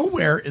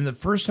 nowhere in the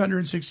first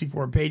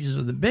 164 pages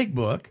of the big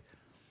book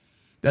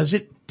does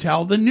it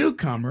tell the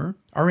newcomer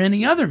or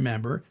any other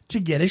member to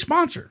get a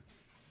sponsor.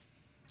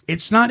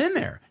 It's not in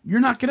there. You're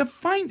not going to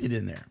find it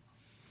in there.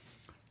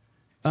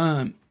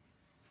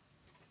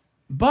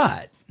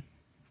 But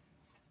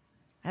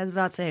I was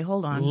about to say,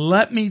 hold on.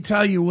 Let me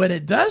tell you what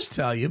it does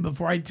tell you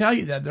before I tell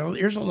you that.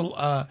 Here's a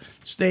little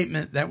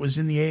statement that was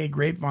in the AA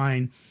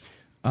Grapevine.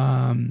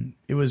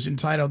 It was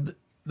entitled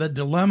The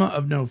Dilemma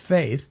of No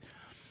Faith.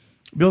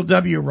 Bill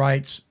W.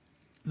 writes,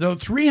 though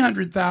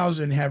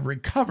 300,000 have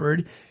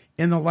recovered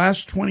in the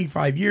last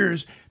 25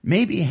 years,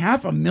 maybe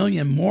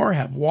 500,000 more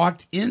have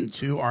walked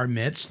into our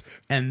midst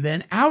and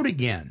then out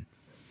again.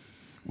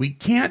 We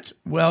can't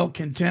well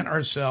content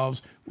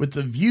ourselves with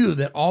the view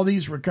that all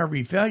these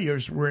recovery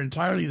failures were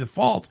entirely the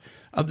fault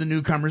of the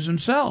newcomers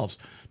themselves.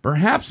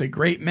 Perhaps a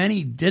great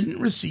many didn't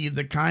receive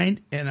the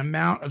kind and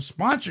amount of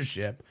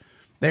sponsorship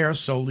they are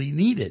solely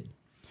needed.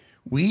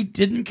 We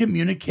didn't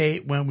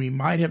communicate when we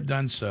might have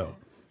done so.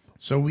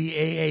 So we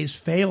AAs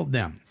failed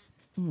them.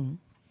 Mm-hmm.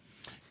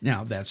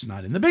 Now, that's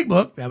not in the big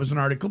book. That was an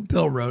article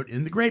Bill wrote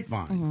in the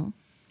Grapevine. Mm-hmm.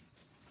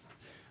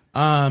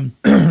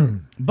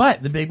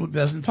 But the big book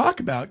doesn't talk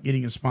about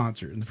getting a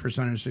sponsor in the first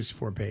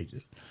 164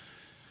 pages.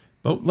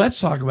 But let's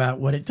talk about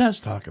what it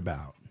does talk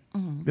about.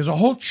 Mm-hmm. There's a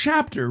whole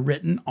chapter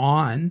written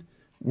on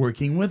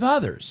working with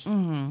others,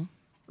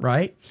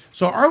 right?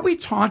 So are we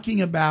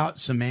talking about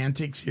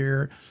semantics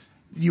here?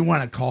 Do you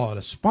want to call it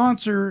a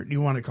sponsor? Do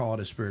you want to call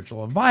it a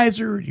spiritual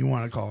advisor? Do you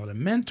want to call it a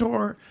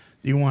mentor?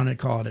 Do you want to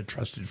call it a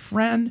trusted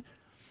friend?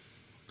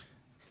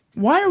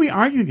 Why are we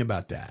arguing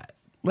about that?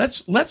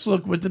 Let's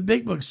look what the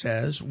big book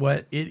says,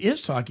 what it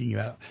is talking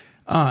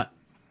about.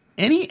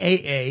 Any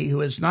AA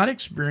who has not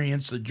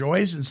experienced the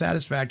joys and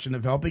satisfaction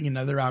of helping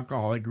another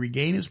alcoholic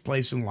regain his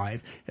place in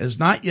life has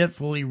not yet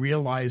fully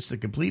realized the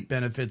complete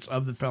benefits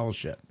of the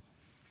fellowship.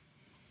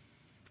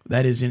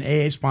 That is in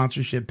AA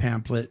Sponsorship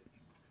Pamphlet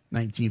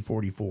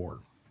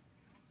 1944.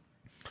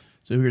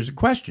 So here's a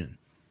question.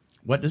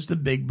 What does the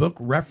big book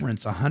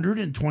reference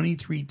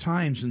 123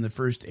 times in the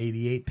first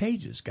 88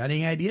 pages? Got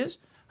any ideas?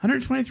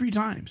 123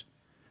 times.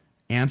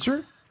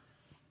 Answer,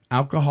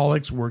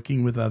 alcoholics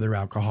working with other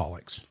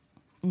alcoholics.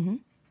 Mm-hmm.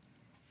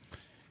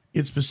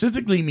 It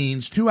specifically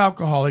means two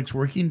alcoholics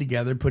working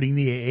together, putting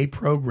the AA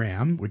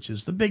program, which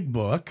is the big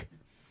book,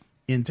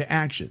 into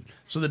action.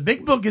 So the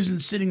big book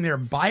isn't sitting there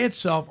by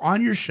itself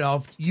on your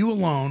shelf, you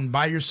alone,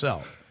 by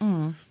yourself.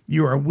 Mm.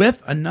 You are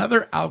with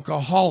another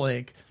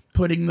alcoholic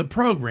putting the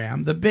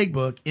program, the big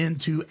book,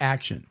 into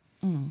action.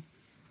 Mm.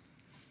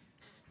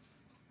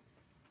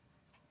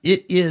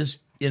 It is,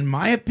 in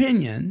my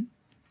opinion,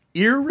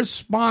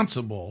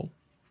 irresponsible,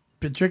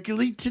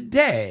 particularly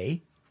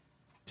today's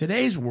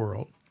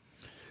world,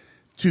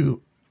 to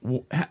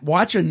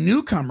watch a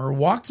newcomer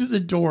walk through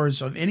the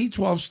doors of any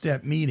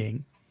 12-step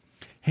meeting,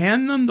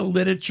 hand them the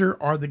literature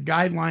or the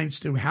guidelines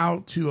to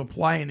how to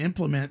apply and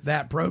implement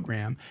that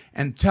program,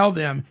 and tell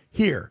them,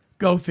 here,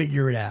 go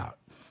figure it out.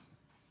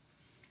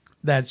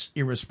 That's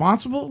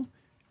irresponsible,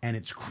 and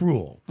it's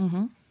cruel.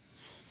 Mm-hmm.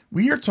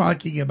 We are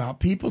talking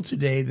about people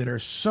today that are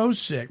so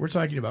sick. We're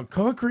talking about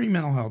co-occurring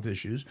mental health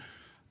issues,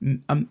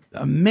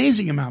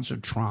 amazing amounts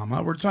of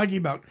trauma. We're talking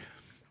about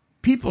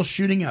people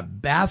shooting up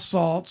bath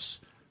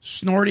salts,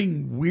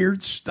 snorting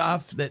weird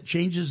stuff that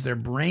changes their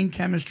brain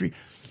chemistry.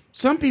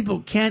 Some people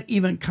can't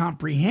even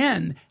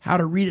comprehend how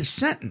to read a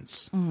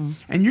sentence. Mm.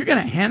 And you're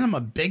going to hand them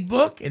a big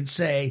book and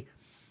say,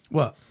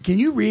 well, can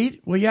you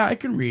read? Well, yeah, I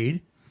can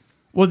read.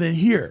 Well, then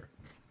here.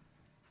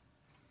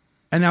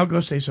 And now go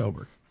stay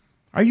sober.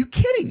 Are you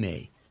kidding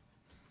me?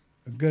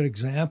 A good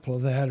example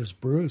of that is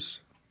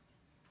Bruce.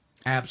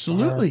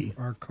 Absolutely.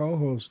 Our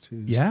co-host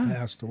who's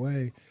passed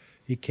away.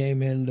 He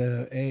came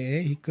into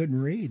AA. He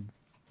couldn't read.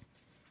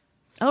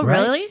 Oh,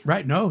 really?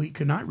 Right. No, he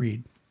could not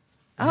read.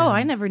 Oh,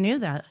 I never knew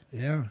that.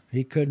 Yeah,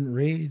 he couldn't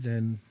read.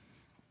 And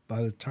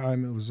by the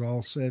time it was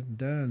all said and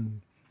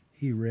done,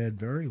 he read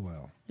very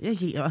well.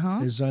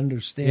 His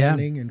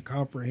understanding and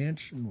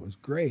comprehension was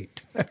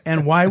great.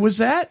 And why was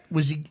that?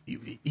 Was he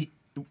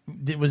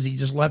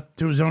just left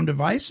to his own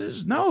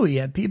devices? No, he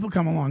had people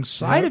come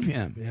alongside of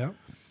him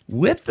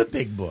with the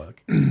big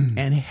book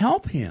and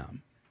help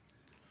him.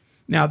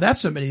 Now, that's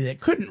somebody that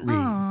couldn't read.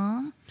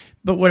 Aww.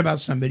 But what about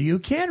somebody who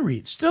can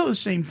read? Still the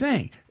same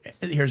thing.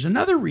 Here's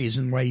another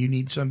reason why you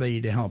need somebody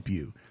to help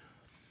you.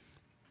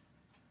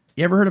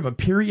 You ever heard of a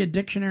period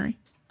dictionary?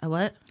 A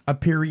what? A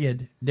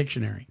period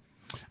dictionary.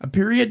 A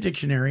period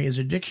dictionary is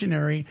a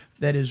dictionary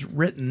that is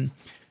written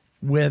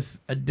with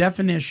a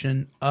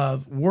definition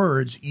of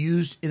words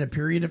used in a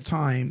period of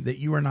time that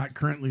you are not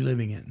currently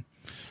living in.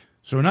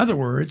 So in other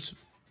words,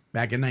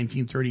 back in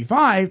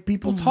 1935,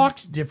 people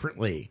talked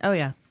differently. Oh,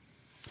 yeah.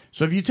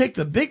 So if you take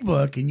the big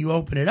book and you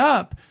open it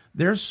up,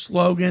 there's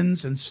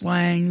slogans and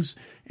slangs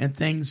and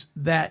things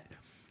that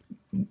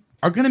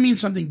are going to mean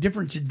something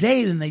different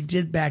today than they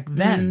did back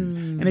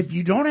then. And if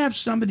you don't have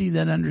somebody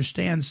that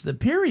understands the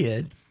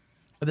period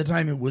at the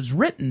time it was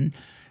written,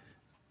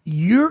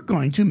 you're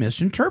going to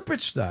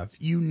misinterpret stuff.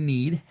 You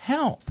need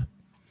help.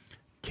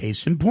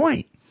 Case in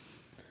point,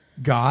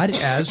 God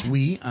as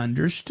we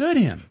understood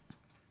him.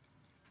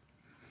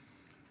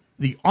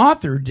 The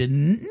author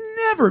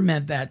never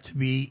meant that to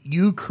be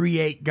you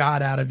create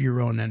God out of your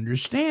own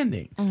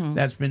understanding. Mm-hmm.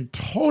 That's been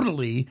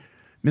totally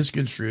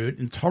misconstrued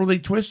and totally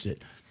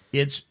twisted.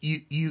 It's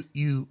you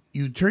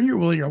turn your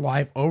will and your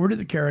life over to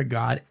the care of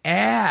God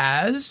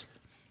as,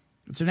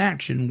 it's an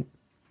action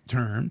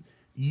term,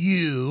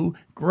 you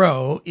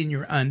grow in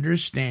your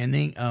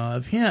understanding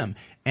of him.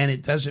 And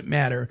it doesn't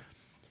matter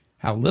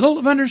how little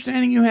of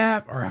understanding you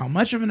have or how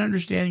much of an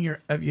understanding you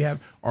have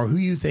or who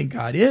you think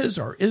God is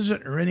or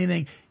isn't or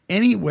anything.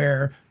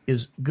 Anywhere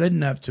is good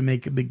enough to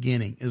make a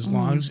beginning as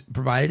long as,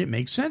 provided it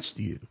makes sense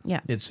to you,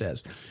 it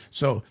says.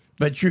 So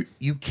But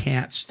you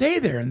can't stay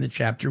there in the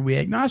chapter We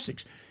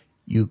Agnostics.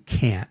 You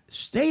can't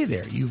stay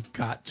there. You've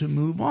got to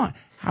move on.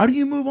 How do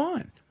you move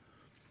on?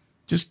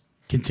 Just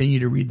continue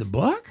to read the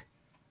book?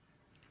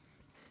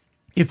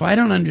 If I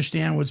don't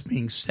understand what's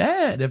being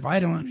said, if I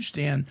don't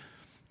understand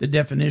the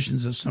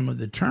definitions of some of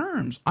the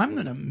terms, I'm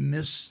going to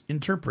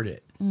misinterpret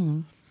it.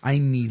 I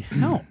need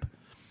help.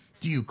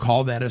 Do you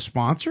call that a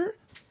sponsor?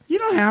 You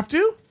don't have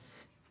to.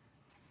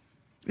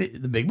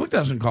 The Big Book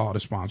doesn't call it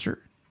a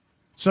sponsor.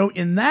 So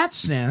in that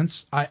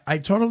sense, I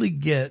totally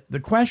get the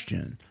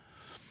question.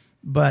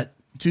 But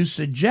to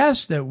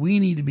suggest that we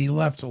need to be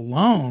left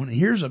alone,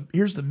 here's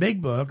the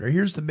Big Book or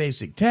here's the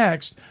basic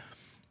text,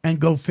 and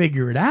go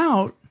figure it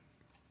out,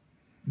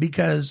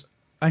 because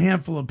a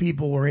handful of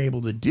people were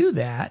able to do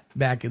that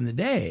back in the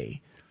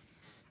day,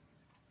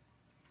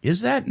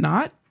 is that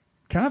not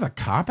kind of a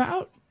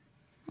cop-out?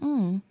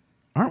 Aren't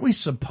we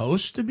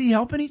supposed to be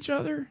helping each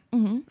other?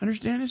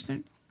 Understand this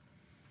thing?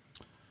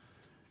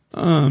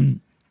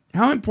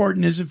 How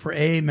important is it for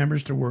AA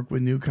members to work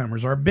with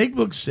newcomers? Our Big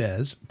Book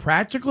says,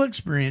 practical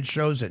experience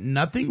shows that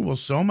nothing will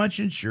so much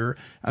ensure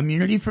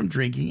immunity from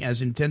drinking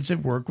as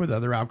intensive work with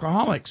other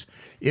alcoholics.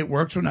 It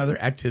works when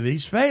other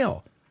activities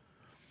fail.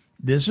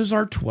 This is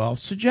our 12th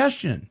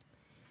suggestion.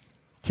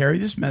 Carry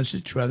this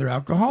message to other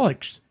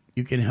alcoholics.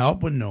 You can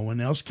help when no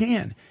one else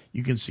can.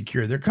 You can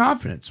secure their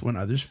confidence when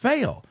others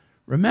fail.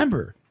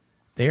 Remember,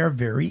 they are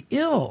very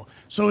ill.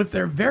 So if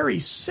they're very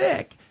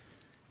sick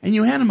and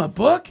you hand them a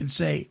book and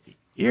say,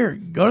 here,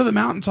 go to the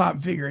mountaintop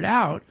and figure it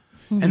out,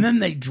 and then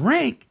they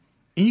drink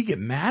and you get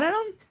mad at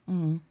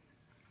them?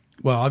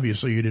 Well,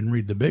 obviously you didn't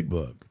read the Big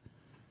Book.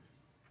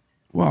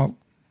 Well,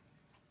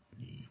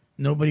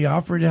 nobody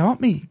offered to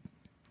help me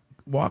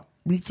walk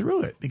me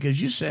through it,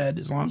 because you said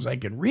as long as I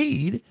can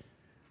read,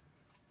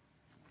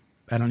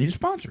 I don't need a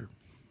sponsor.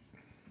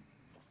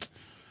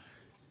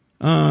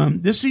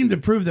 This seemed to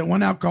prove that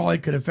one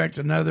alcoholic could affect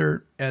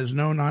another as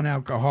no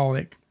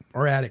non-alcoholic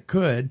or addict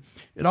could.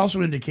 It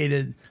also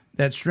indicated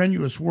that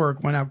strenuous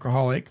work, one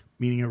alcoholic,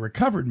 meaning a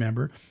recovered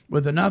member,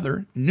 with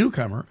another,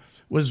 newcomer,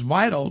 was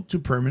vital to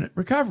permanent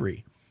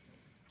recovery.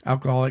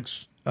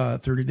 Alcoholics,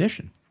 3rd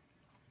edition.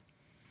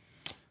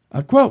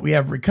 Quote, we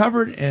have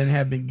recovered and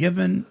have been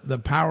given the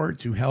power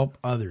to help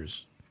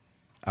others.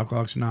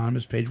 Alcoholics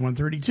Anonymous, page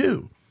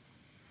 132.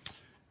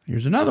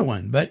 Here's another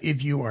one. But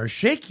if you are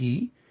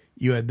shaky,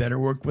 you had better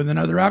work with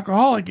another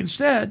alcoholic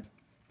instead.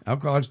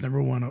 Alcoholics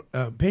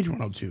page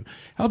 102.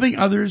 Helping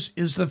others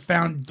is the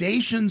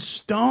foundation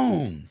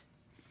stone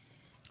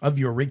of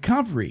your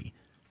recovery.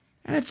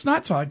 And it's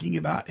not talking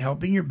about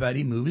helping your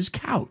buddy move his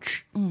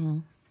couch.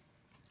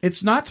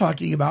 It's not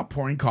talking about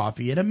pouring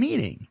coffee at a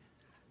meeting.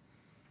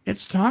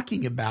 It's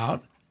talking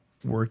about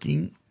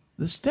working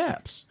the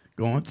steps,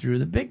 going through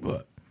the Big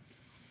Book.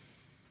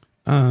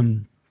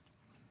 A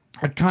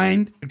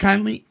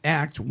kindly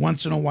act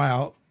once in a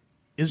while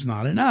is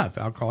not enough.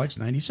 Alcoholics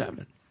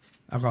 97.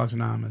 Alcoholics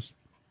Anonymous.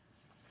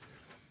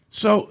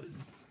 So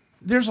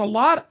there's a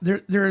lot,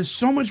 there is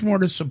so much more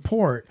to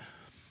support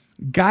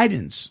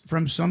guidance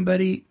from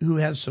somebody who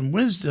has some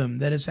wisdom,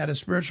 that has had a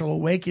spiritual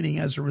awakening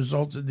as a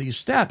result of these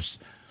steps.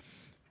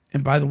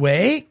 And by the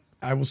way,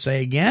 I will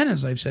say again,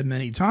 as I've said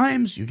many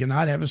times, you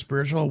cannot have a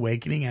spiritual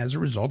awakening as a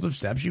result of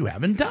steps you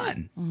haven't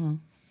done.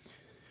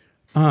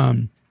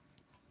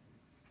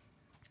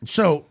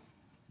 So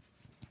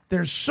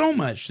there's so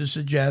much to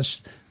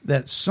suggest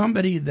that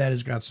somebody that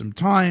has got some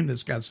time,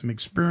 that's got some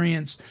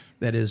experience,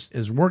 that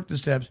has worked the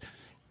steps,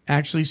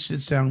 actually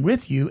sits down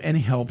with you and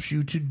helps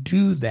you to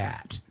do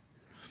that.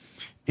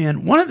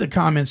 And one of the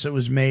comments that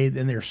was made,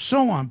 and they're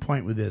so on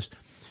point with this,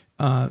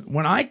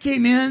 when I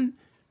came in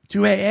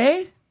to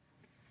AA,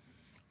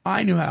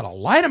 I knew how to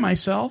lie to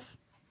myself.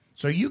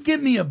 So you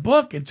give me a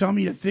book and tell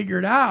me to figure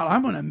it out,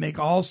 I'm going to make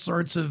all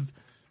sorts of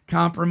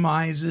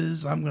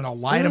compromises. I'm going to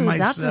lie to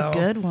myself. That's a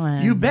good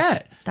one. You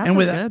bet. That's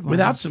and a good one.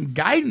 Without some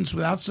guidance,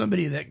 without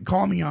somebody that can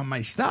call me on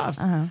my stuff,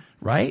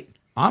 right?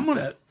 I'm going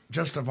to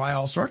justify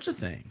all sorts of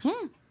things.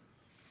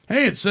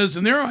 Hey, it says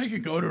in there I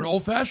could go to an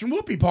old-fashioned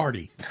whoopee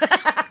party.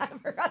 I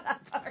forgot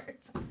that part.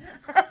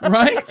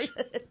 Right?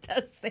 It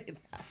does say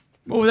that.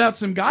 Well, without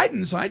some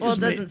guidance, it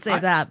doesn't say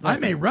that. But I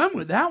may run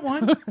with that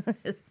one.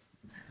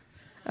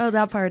 Oh,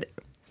 that part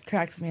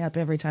cracks me up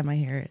every time I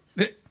hear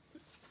it.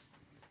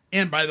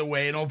 And by the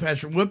way, an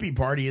old-fashioned whoopee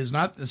party is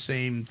not the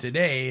same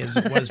today as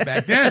it was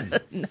back then.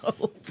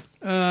 No.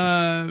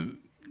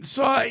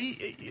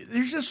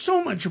 There's just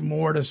so much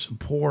more to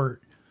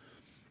support,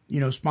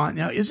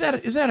 Now, is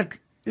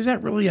that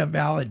really a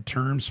valid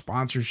term,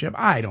 sponsorship?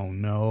 I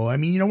don't know. I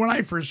mean, when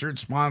I first heard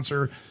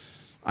sponsor,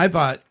 I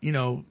thought,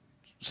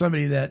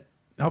 somebody that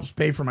helps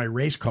pay for my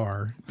race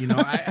car.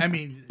 I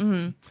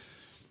mean,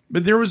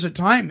 but there was a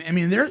time. I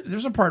mean,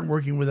 there's a part in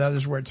working with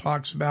others where it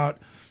talks about,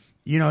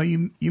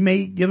 you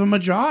may give them a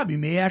job. You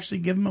may actually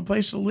give them a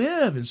place to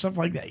live and stuff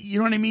like that. You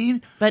know what I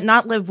mean? But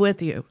not live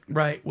with you.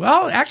 Right.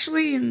 Well,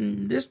 actually,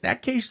 in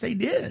that case, they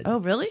did. Oh,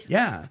 really?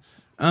 Yeah.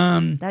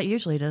 That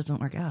usually doesn't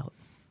work out.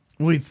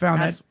 We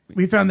found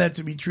that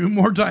to be true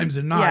more times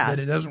than not, that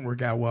it doesn't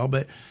work out well.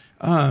 But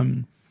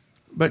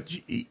But,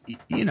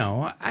 you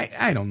know,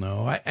 I don't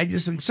know. I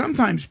just think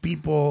sometimes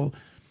people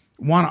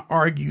want to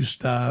argue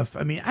stuff.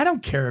 I mean, I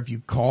don't care if you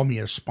call me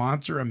a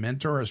sponsor, a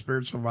mentor, a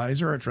spiritual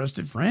advisor, or a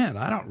trusted friend.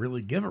 I don't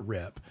really give a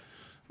rip.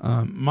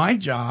 My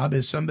job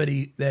as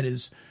somebody that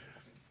has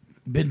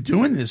been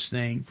doing this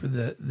thing for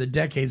the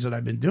decades that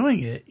I've been doing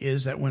it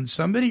is that when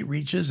somebody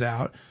reaches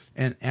out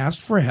and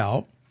asks for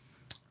help,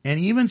 and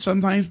even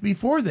sometimes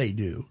before they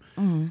do,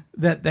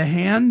 that the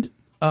hand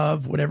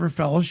of whatever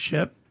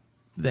fellowship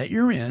that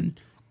you're in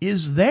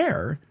is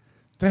there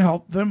to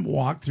help them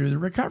walk through the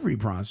recovery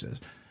process.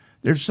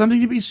 There's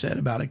something to be said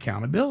about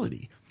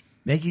accountability,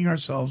 making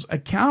ourselves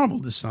accountable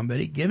to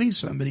somebody, giving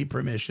somebody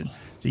permission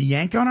to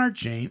yank on our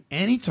chain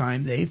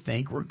anytime they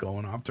think we're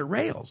going off the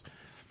rails.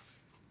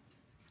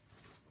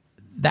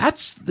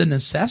 That's the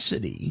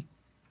necessity,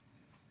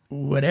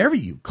 whatever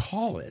you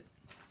call it.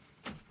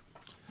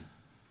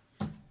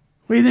 What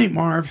do you think,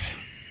 Marv?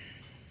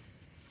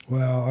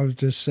 Well, I was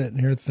just sitting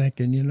here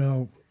thinking, you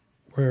know,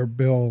 where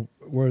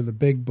the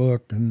big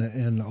book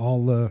and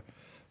all the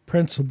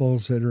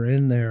principles that are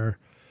in there,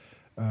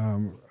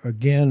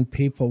 again,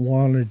 people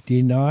want to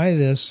deny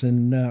this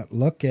and not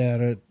look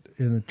at it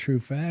in a true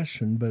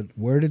fashion, but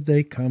where did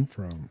they come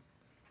from,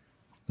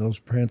 those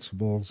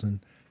principles?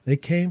 And they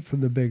came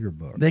from the bigger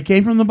book. They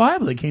came from the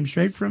Bible. They came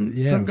straight from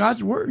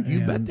God's Word.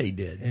 You bet they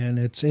did. And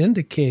it's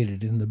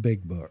indicated in the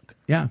big book.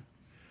 Yeah.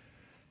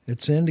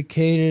 It's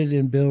indicated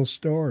in Bill's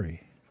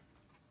story.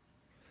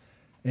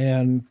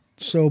 And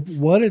so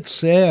what it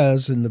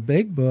says in the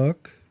big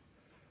book,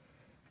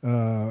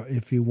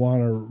 if you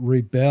want to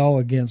rebel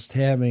against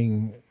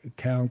having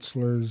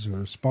counselors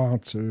or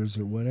sponsors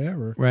or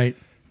whatever, right?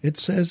 It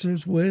says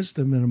there's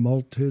wisdom in a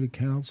multitude of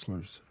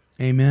counselors.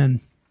 Amen.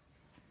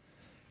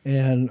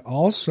 And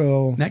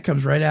also... that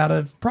comes right out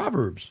of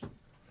Proverbs.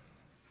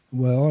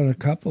 Well, in a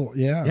couple,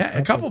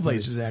 a couple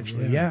places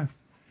actually, yeah.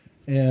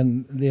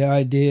 And the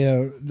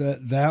idea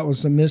that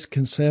was a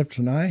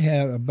misconception I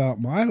had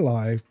about my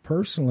life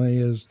personally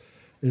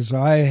is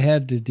I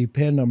had to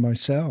depend on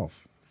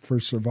myself for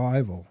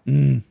survival.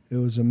 It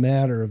was a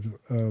matter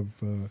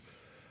of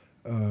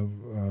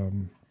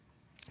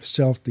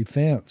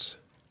self-defense.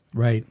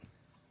 Right.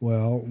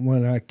 Well,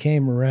 when I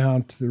came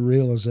around to the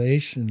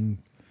realization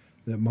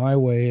that my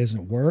way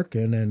isn't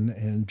working,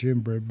 and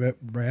Jim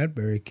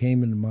Bradbury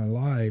came into my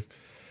life.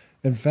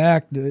 In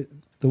fact, the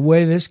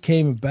way this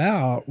came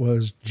about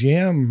was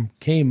Jim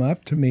came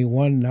up to me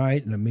one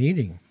night in a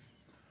meeting.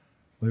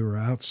 We were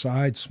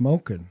outside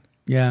smoking.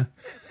 Yeah.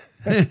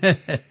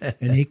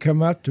 And he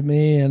come up to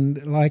me,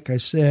 and like I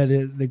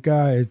said, the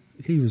guy,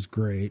 he was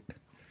great.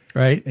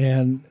 Right.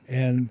 And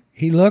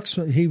he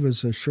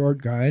was a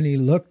short guy, and he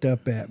looked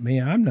up at me.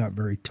 I'm not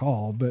very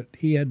tall, but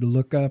he had to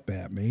look up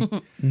at me.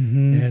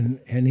 And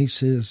he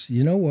says,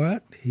 you know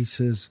what? He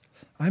says,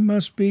 I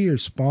must be your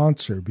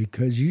sponsor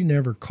because you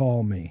never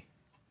call me.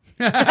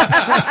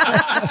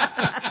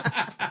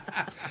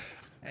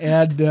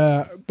 And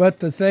but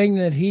the thing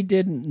that he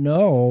didn't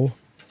know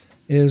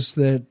is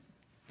that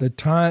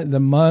the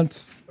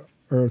month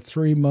or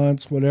 3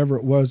 months, whatever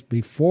it was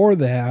before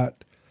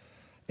that,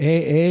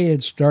 AA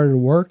had started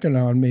working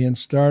on me and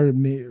started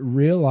me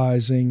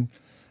realizing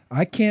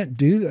I can't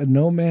do that.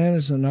 No man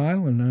is an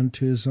island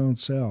unto his own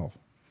self.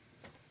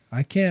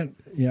 I can't,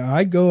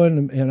 I go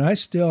in, and I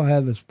still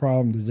have this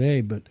problem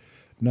today, but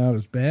not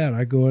as bad.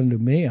 I go into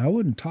me, I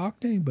wouldn't talk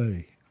to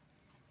anybody.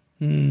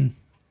 And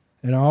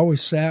I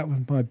always sat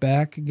with my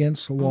back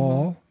against the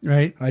wall.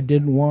 Right. I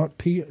didn't want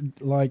people,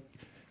 like,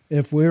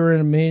 if we were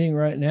in a meeting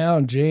right now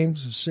and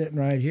James was sitting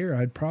right here,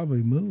 I'd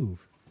probably move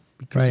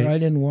because I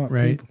didn't want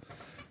people.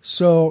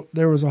 So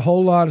there was a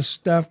whole lot of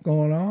stuff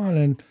going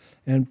on,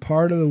 and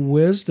part of the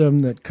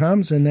wisdom that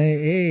comes in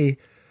AA,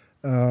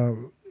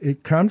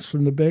 it comes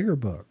from the bigger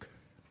book.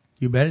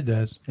 You bet it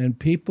does. And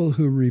people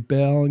who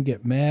rebel and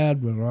get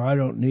mad when I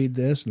don't need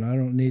this and I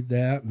don't need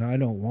that and I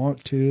don't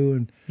want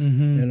to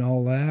and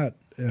all that,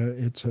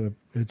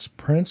 it's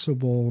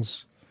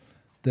principles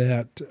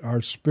that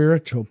are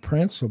spiritual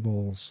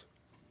principles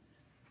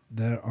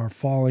that are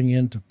falling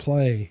into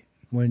play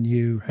when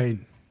you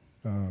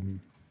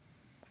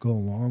go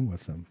along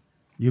with them.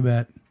 You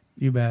bet.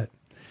 You bet.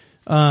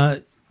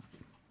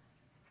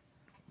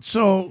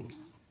 So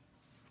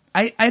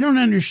I don't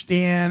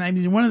understand. I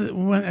mean,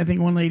 I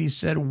think one lady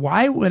said,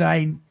 why would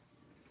I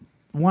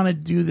want to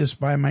do this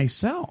by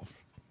myself?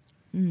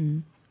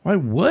 Why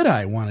would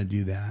I want to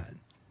do that?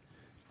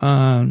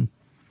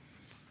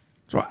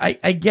 So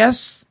I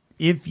guess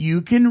if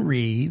you can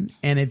read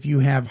and if you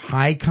have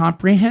high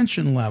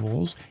comprehension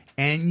levels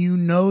and you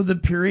know the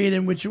period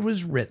in which it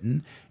was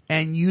written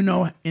and you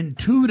know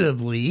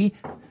intuitively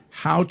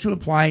how to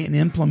apply and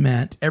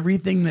implement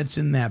everything that's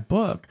in that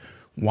book,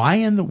 why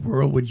in the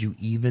world would you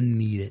even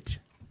need it?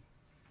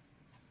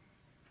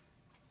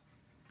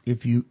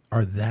 If you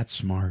are that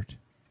smart.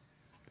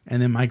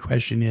 And then my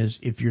question is,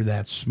 if you're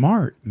that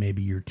smart,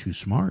 maybe you're too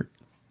smart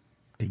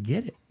to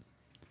get it.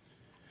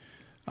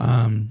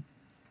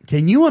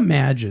 Can you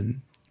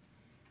imagine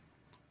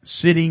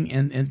sitting,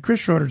 and Chris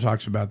Schroeder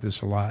talks about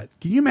this a lot,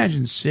 can you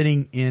imagine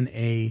sitting in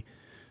a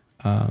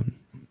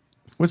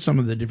what's some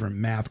of the different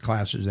math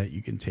classes that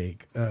you can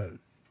take?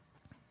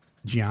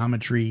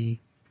 Geometry,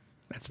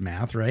 that's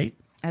math, right?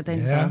 I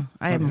think so.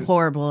 I am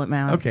horrible at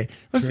math. Okay,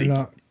 let's see.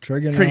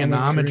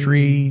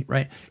 Trigonometry,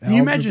 right? Can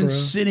you imagine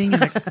sitting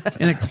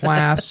in a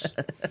class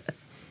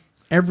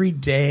every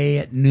day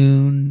at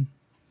noon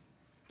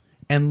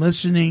and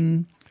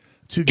listening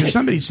to, because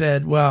somebody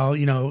said, well,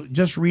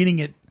 just reading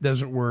it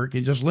doesn't work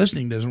and just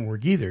listening doesn't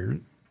work either,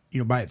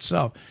 by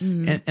itself.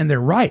 And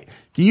they're right.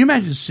 Can you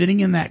imagine sitting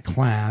in that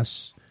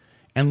class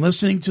and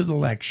listening to the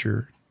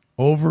lecture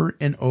over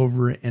and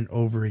over and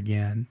over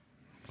again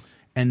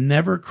and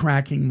never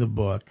cracking the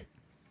book,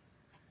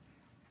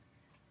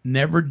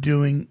 never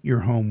doing your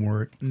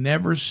homework,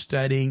 never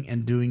studying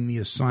and doing the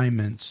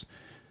assignments,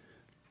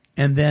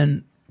 and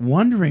then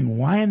wondering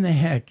why in the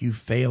heck you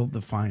failed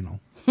the final?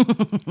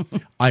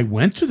 I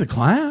went to the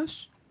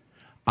class.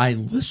 I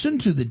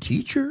listened to the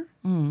teacher.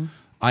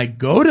 I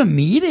go to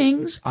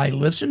meetings. I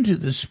listen to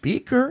the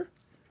speaker.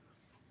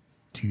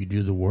 Do you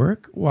do the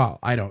work? Well,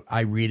 I don't.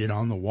 I read it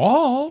on the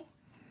wall.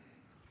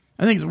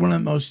 I think it's one of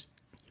the most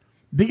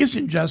biggest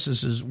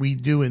injustices we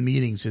do in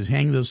meetings is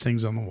hang those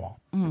things on the wall.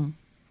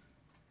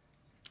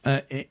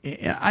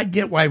 I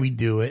get why we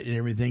do it and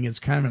everything. It's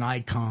kind of an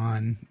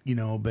icon,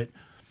 but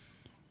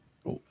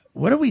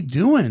what are we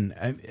doing?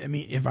 I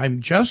mean, if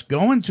I'm just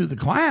going to the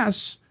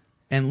class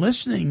and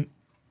listening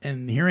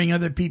and hearing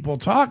other people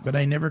talk, but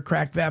I never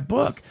cracked that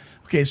book.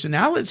 Okay, so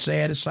now let's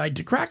say I decide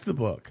to crack the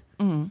book.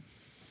 And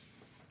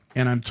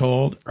I'm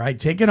told, all right,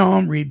 take it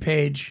home, read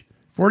page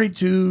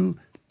 42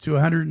 to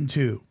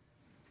 102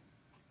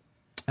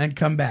 and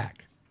come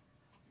back.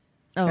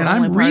 Oh, and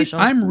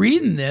I'm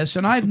reading this,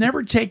 and I've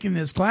never taken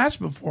this class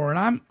before,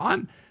 and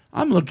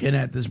I'm looking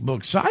at this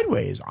book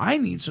sideways. I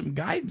need some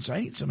guidance.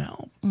 I need some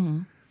help.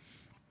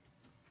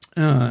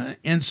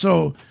 And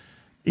so,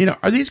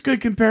 are these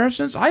good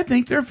comparisons? I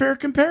think they're fair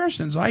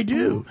comparisons. I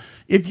do.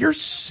 If you're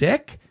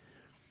sick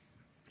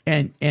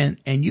and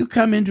you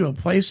come into a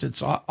place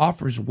that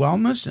offers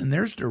wellness and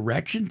there's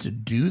direction to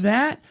do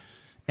that,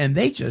 and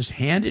they just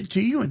hand it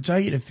to you and tell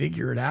you to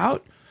figure it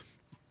out,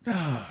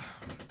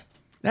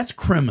 that's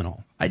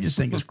criminal. I just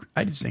think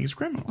it's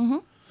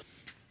criminal.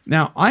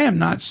 Now, I am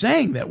not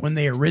saying that when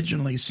they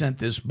originally sent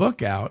this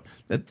book out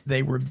that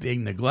they were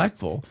being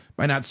neglectful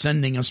by not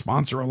sending a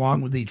sponsor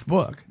along with each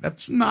book.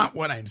 That's not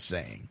what I'm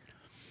saying.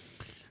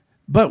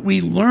 But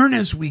we learn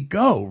as we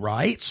go,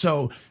 right?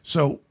 So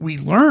we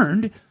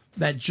learned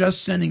that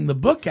just sending the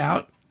book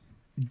out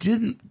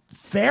didn't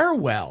fare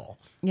well.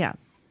 Yeah.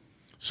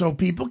 So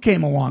people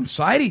came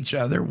alongside each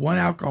other, one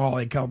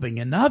alcoholic helping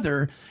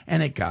another,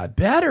 and it got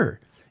better.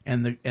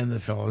 And the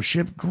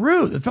fellowship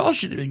grew. The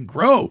fellowship didn't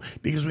grow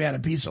because we had a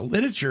piece of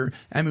literature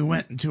and we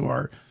went into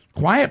our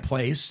quiet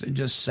place and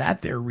just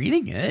sat there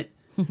reading it.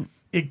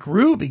 It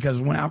grew because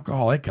one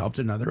alcoholic helped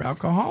another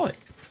alcoholic.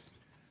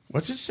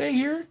 What's it say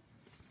here?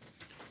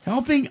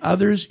 Helping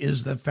others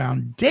is the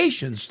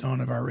foundation stone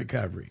of our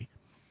recovery.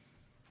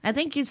 I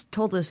think you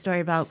told the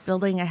story about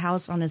building a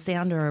house on a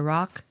sand or a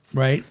rock.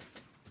 Right.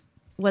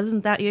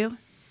 Wasn't that you?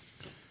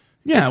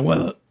 Yeah.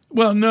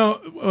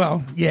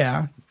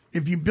 Yeah.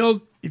 If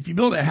you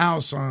build a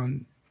house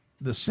on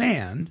the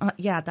sand,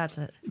 yeah, that's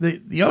it.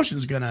 The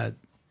ocean's going to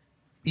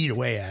eat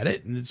away at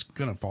it and it's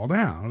going to fall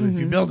down. If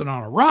you build it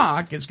on a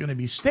rock, it's going to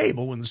be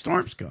stable when the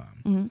storms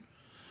come.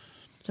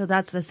 So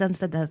that's the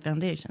sense of the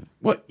foundation.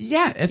 Well,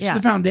 yeah, it's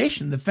the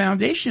foundation. The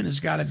foundation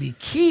has got to be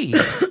key,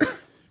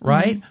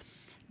 right?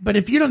 But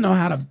if you don't know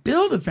how to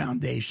build a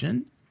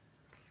foundation,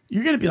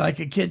 you're going to be like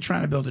a kid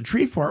trying to build a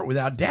tree fort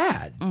without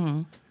dad.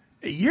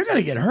 You're going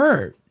to get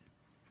hurt.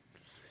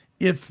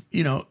 If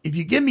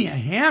you give me a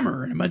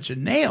hammer and a bunch of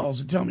nails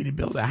and tell me to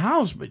build a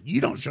house, but you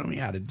don't show me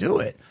how to do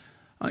it,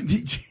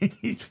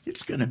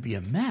 it's going to be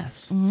a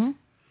mess.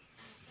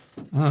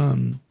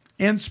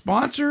 And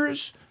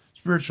sponsors,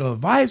 spiritual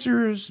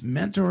advisors,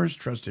 mentors,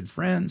 trusted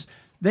friends,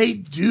 they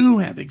do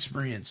have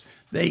experience.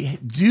 They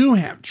do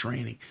have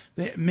training.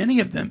 Many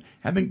of them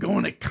have been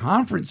going to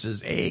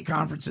conferences, AA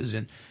conferences,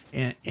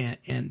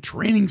 and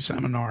training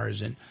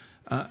seminars, and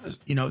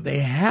they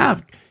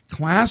have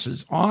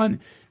classes on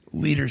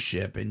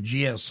leadership and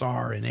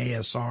GSR and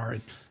ASR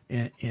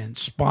and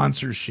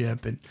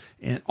sponsorship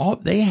and all.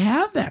 They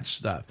have that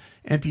stuff,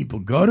 and people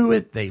go to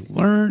it. They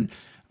learn.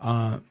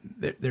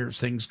 There's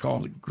things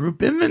called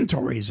group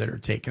inventories that are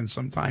taken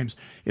sometimes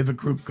if a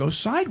group goes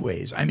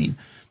sideways. I mean,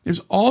 there's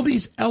all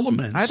these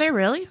elements. Are they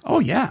really? Oh,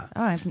 yeah.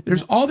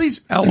 There's all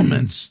these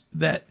elements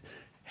that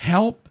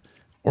help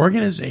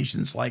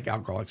organizations like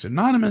Alcoholics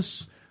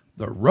Anonymous,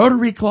 the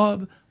Rotary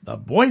Club, the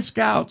Boy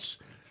Scouts,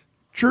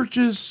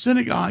 churches,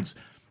 synagogues.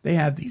 They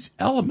have these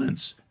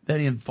elements that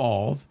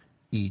involve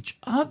each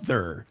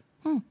other,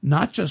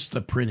 not just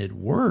the printed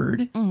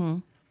word.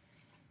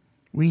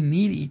 We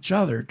need each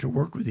other to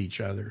work with each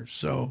other.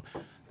 So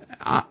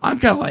I'm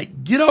kind of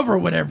like, get over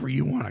whatever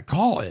you want to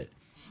call it.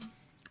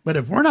 But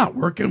if we're not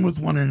working with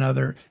one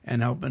another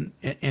and helping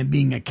and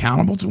being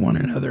accountable to one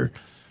another,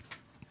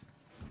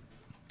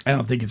 I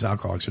don't think it's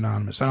Alcoholics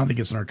Anonymous. I don't think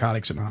it's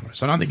Narcotics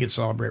Anonymous. I don't think it's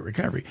Celebrate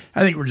Recovery.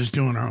 I think we're just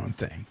doing our own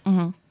thing.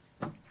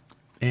 Mm-hmm.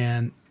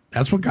 And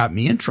that's what got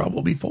me in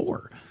trouble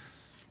before.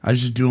 I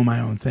was just doing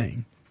my own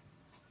thing.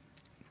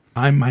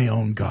 I'm my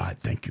own God.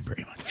 Thank you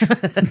very much.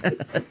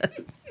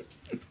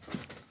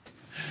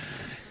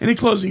 Any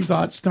closing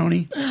thoughts,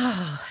 Tony?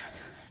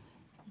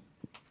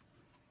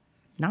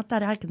 Not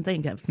that I can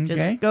think of. Okay.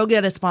 Just go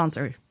get a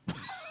sponsor.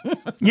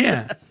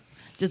 Yeah.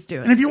 Just do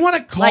it. And if you want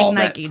to call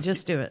like Nike,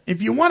 just do it.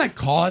 If you want to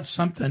call it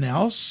something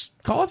else,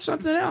 call it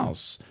something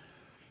else.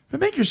 But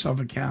make yourself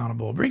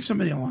accountable. Bring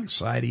somebody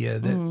alongside of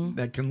you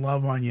that can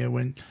love on you.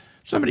 When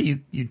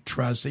somebody you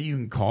trust that you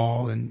can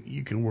call and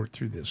you can work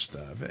through this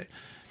stuff.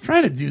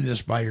 Trying to do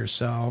this by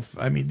yourself.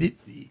 I mean,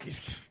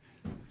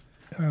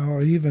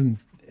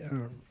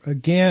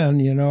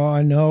 again,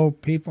 I know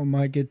people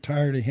might get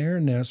tired of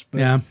hearing this,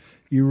 but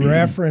you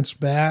reference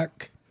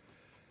back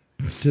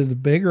to the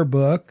bigger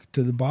book,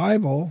 to the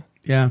Bible.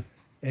 Yeah.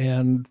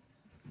 And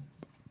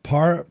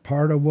part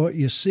of what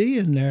you see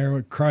in there,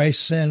 when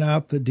Christ sent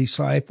out the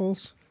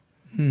disciples,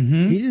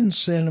 he didn't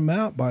send them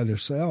out by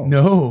themselves.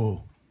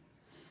 No.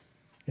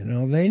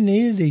 They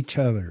needed each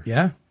other.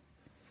 Yeah.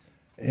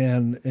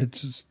 And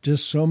it's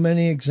just so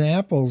many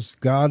examples.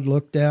 God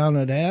looked down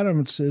at Adam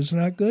and says, it's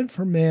not good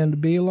for man to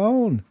be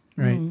alone.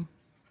 Right. Mm-hmm.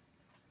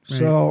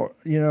 So,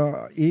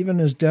 even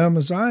as dumb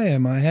as I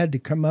am, I had to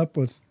come up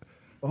with,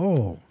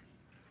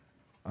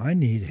 I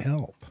need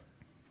help.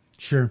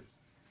 Sure.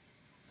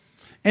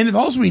 And if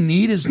all we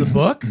need is the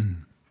book,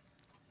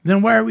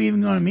 then why are we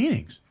even going to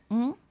meetings?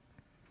 Mm-hmm.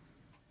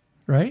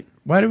 Right?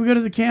 Why do we go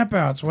to the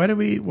campouts? Why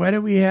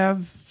do we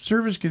have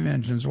service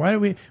conventions?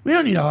 We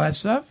don't need all that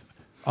stuff.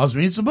 All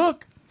we need is a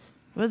book.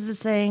 What's the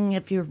saying?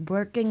 If you're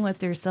working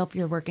with yourself,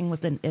 you're working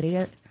with an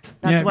idiot.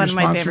 That's one of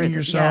my favorites.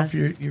 Yourself,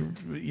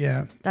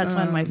 That's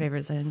one of my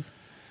favorite sayings.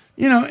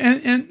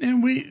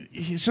 And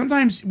we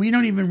sometimes we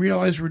don't even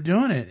realize we're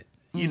doing it.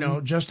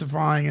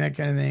 Justifying that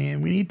kind of thing.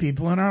 And we need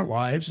people in our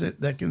lives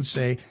that can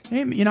say,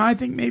 hey, I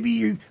think maybe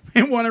you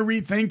may want to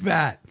rethink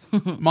that.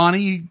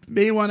 Monty, you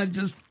may want to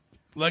just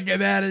look at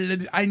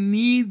that. I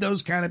need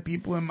those kind of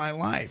people in my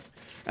life.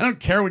 I don't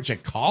care what you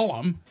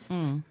call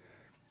them.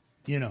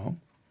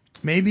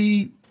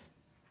 Maybe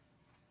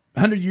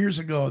 100 years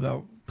ago,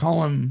 they'll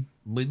call him,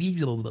 do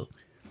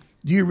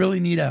you really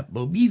need a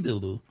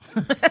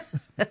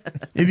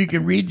if you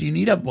can read, do you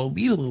need a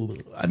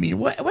I mean,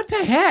 what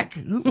the heck?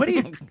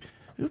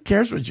 Who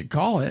cares what you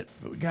call it?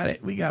 But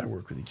we got to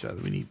work with each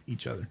other. We need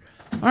each other.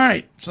 All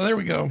right, so there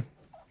we go.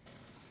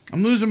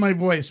 I'm losing my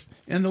voice,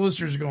 and the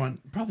listeners are going,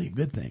 probably a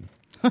good thing.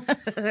 All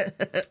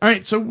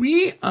right, so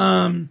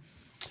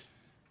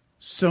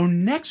so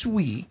next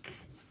week,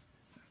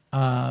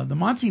 the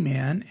Monty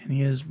Man and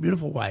his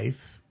beautiful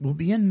wife will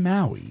be in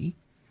Maui,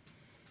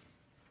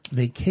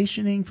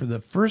 vacationing for the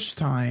first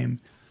time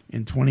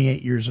in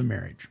 28 years of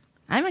marriage.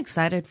 I'm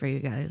excited for you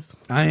guys.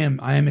 I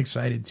am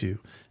excited too.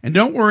 And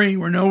don't worry,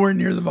 we're nowhere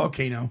near the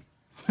volcano.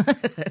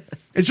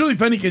 It's really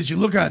funny because you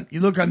look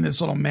on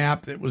this little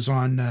map that was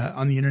on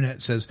the internet.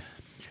 It says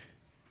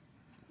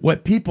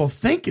what people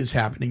think is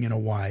happening in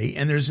Hawaii,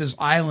 and there's this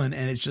island,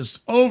 and it's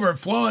just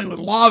overflowing with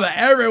lava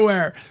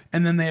everywhere.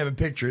 And then they have a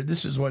picture.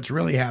 This is what's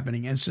really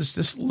happening. And it's just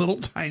this little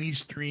tiny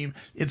stream.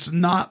 It's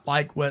not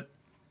like what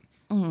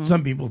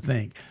some people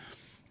think.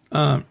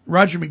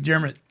 Roger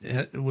McDermott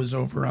was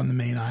over on the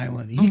main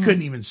island. He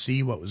couldn't even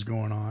see what was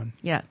going on.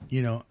 Yeah.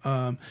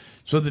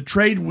 So the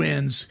trade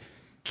winds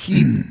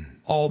keep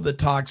all the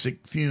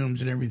toxic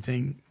fumes and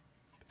everything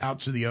out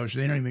to the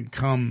ocean. They don't even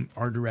come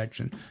our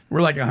direction.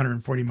 We're like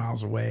 140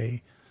 miles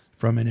away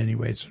from it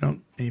anyway, so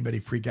don't anybody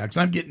freak out. Because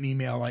I'm getting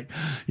email like,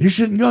 you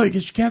shouldn't go.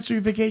 You should cancel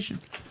your vacation.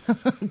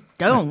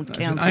 Don't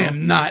cancel. I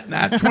am not.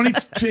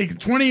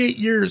 28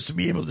 years to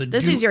be able to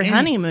This is your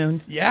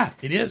honeymoon. Yeah,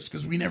 it is,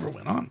 because we never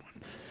went on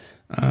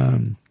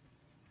one.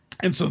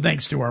 And so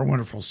thanks to our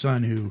wonderful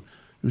son who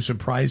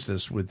surprised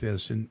us with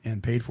this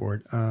and paid for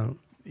it.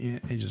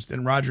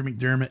 And Roger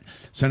McDermott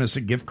sent us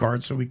a gift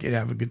card so we could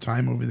have a good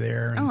time over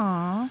there. And,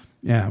 Aww.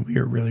 Yeah, we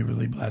are really,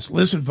 really blessed.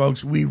 Listen,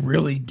 folks, we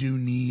really do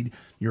need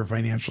your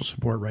financial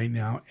support right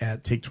now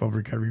at Take 12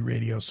 Recovery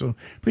Radio. So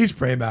please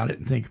pray about it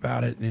and think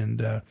about it and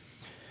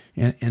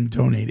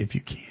donate if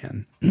you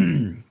can.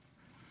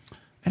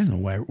 I don't know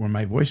where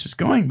my voice is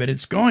going, but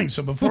it's going.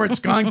 So before it's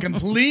gone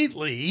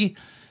completely,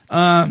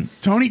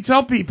 Tony,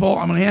 tell people,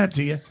 I'm going to hand it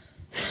to you.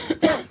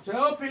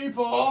 Tell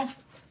people,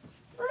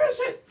 where is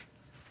it?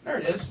 There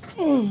it is.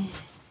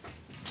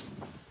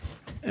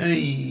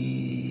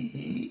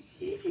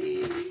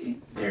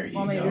 There you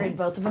Want me go. to read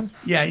both of them?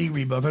 Yeah, you can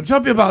read both of them. Tell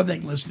people how they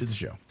can listen to the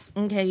show.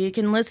 Okay, you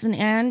can listen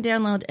and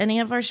download any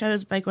of our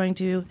shows by going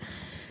to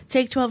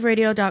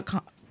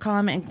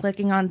take12radio.com and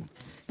clicking on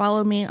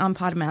Follow Me on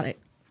Podomatic.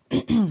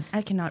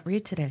 I cannot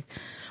read today.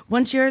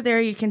 Once you're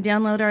there, you can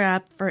download our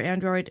app for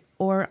Android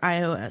or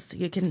iOS.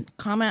 You can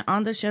comment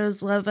on the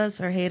shows, love us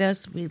or hate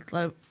us. We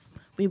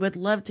would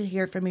love to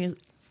hear from you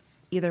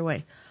either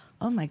way.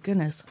 Oh my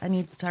goodness, I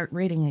need to start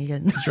reading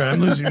again. That's right. I'm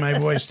losing my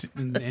voice,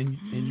 and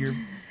you're,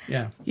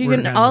 yeah. You we're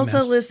can kind of a also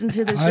mess. listen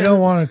to the show. I don't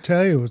want to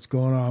tell you what's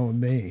going on with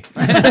me.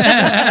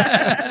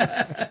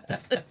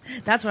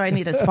 That's why I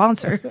need a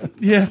sponsor.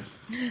 Yeah.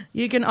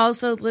 You can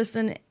also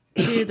listen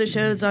to the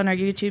shows on our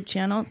YouTube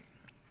channel.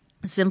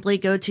 Simply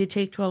go to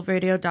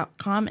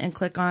take12radio.com and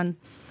click on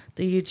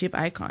the YouTube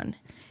icon.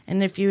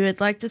 And if you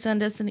would like to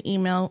send us an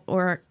email,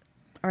 or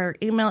our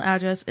email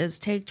address is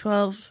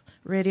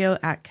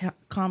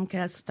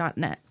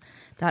take12radio@comcast.net.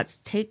 That's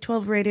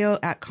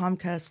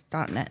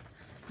take12radio@comcast.net.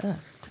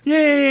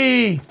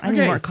 Yay! I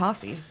need more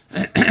coffee.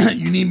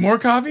 You need more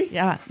coffee?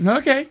 Yeah.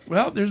 Okay.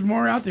 Well, there's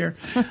more out there.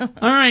 All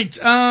right.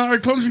 Our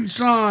closing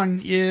song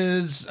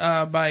is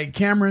by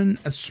Cameron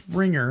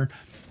Springer.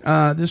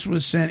 This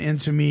was sent in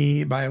to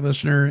me by a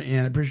listener,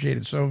 and I appreciate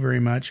it so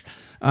very much.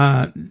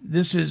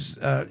 This is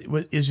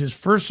his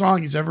first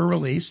song he's ever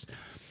released,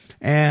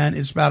 and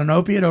it's about an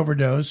opiate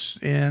overdose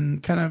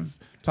and kind of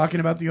talking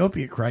about the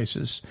opiate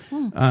crisis.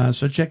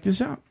 So check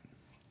this out.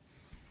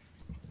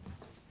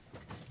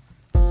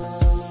 I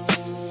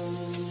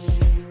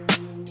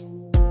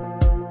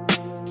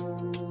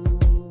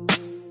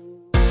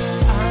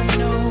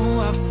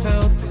know I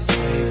felt this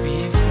way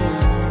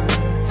before.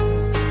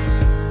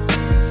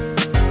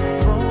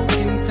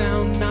 Broken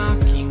down,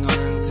 knocking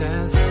on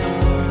death's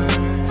door.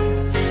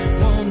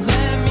 Won't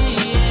let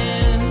me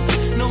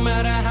in, no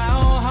matter how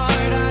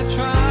hard I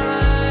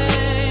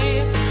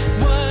try.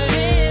 What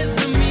is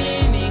the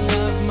meaning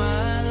of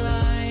my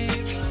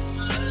life?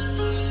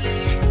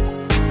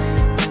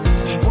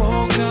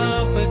 Woke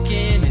up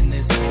again in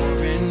this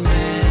foreign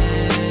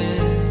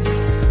bed.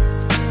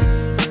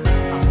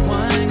 I'm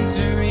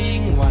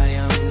wondering why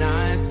I'm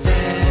not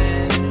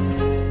dead.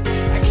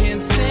 I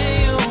can't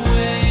stay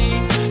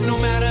away, no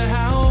matter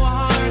how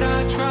hard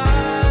I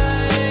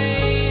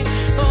try.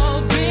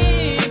 I'll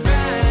be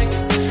back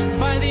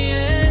by the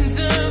end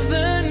of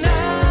the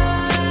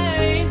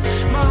night.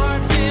 My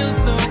heart feels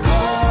so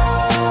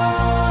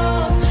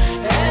cold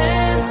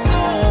and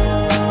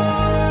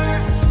sore.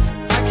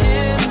 I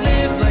can't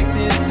live like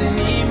this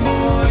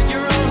anymore.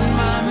 You're on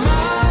my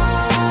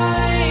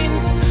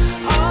mind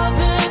all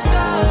the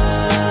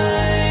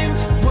time.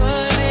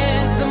 What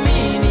is the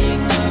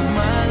meaning of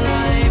my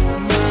life?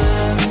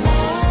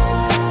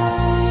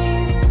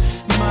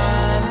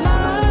 My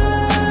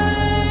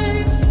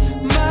life,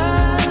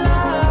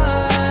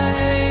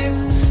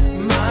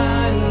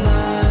 my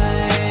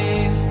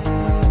life.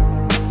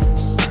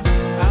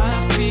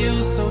 I feel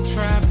so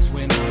trapped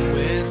when I'm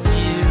with you.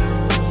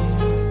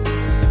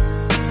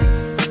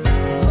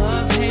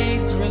 Love,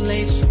 hate,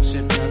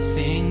 relationship,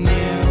 nothing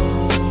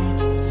new.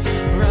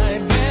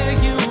 Right where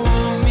you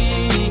want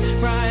me,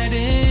 right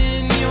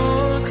in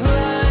your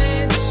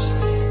clutch.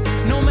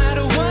 No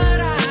matter what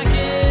I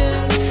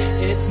give,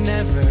 it's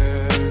never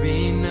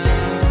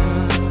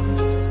enough.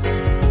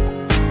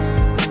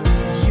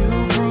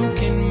 You've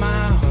broken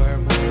my heart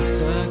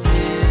once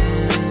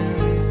again.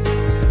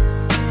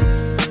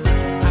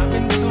 I've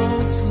been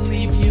told to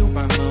leave you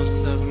by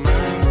most of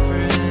my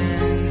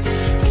friends.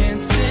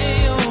 Can't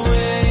stay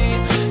away,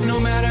 no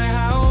matter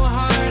how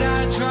hard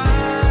I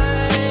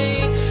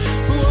try.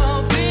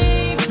 I'll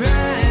be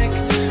back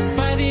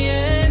by the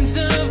end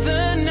of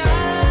the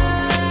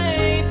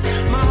night.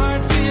 My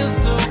heart feels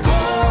so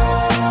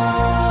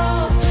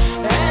cold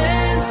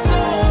and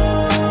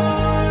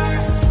sore.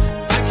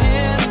 I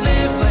can't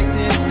live like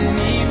this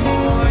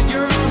anymore.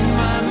 You're on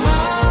my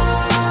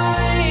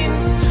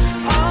mind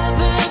all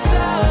the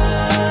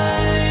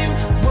time.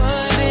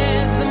 What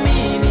is the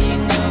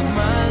meaning of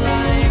my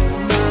life?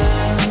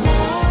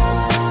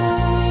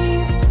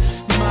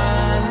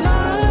 My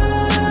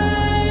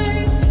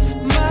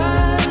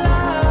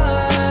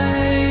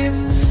life,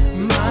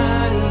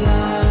 my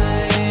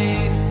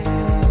life.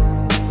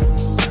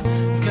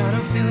 Got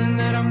a feeling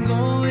that I'm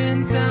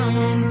going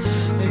down,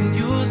 and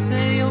you'll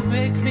say you'll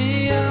pick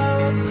me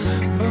up,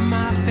 but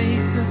my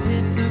face has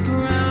hit the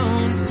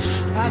ground.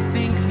 I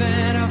think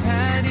that I've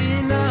had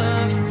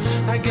enough.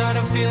 I got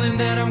a feeling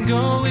that I'm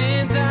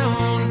going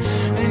down,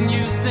 and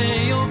you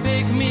say you'll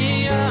pick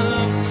me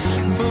up,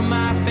 but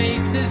my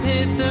face has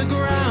hit the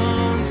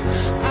ground.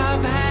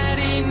 I've had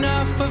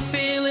enough of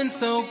feeling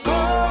so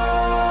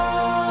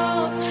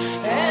cold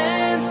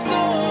and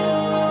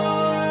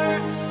sore.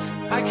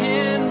 I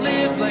can't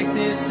live like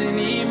this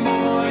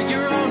anymore.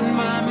 You're on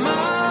my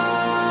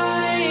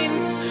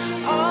mind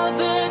all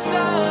the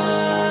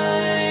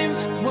time.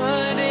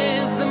 What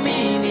is the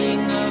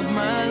meaning of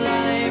my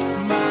life?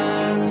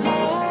 My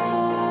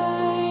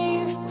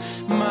life,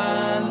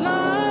 my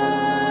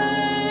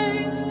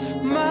life,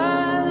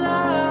 my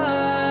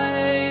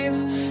life,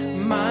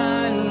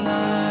 my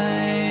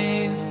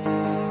life.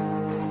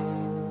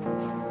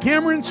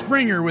 Cameron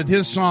Springer with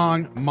his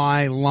song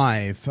My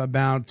Life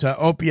about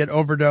opiate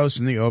overdose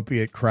and the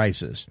opiate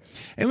crisis.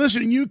 And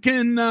listen, you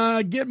can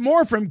get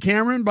more from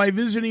Cameron by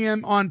visiting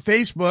him on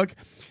Facebook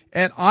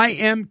at I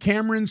Am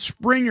Cameron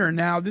Springer.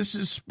 Now, this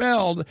is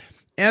spelled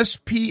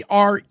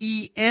Sprenger.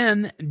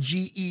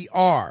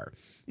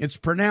 It's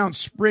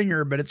pronounced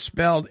Springer, but it's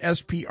spelled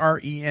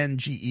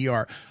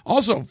Sprenger.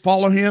 Also,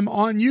 follow him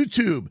on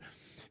YouTube.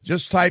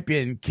 Just type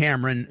in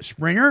Cameron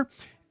Springer,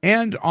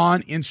 and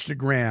on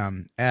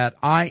Instagram at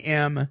I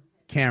am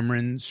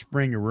Cameron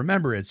Springer.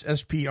 Remember, it's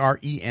Sprenger.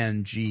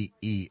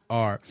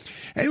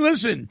 Hey,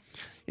 listen,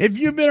 if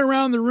you've been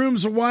around the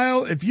rooms a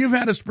while, if you've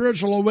had a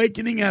spiritual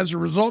awakening as a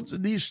result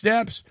of these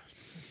steps,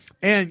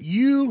 and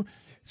you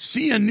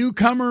see a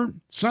newcomer,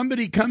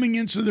 somebody coming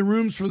into the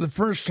rooms for the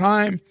first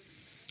time,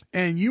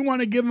 and you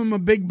want to give them a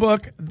big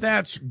book,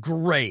 that's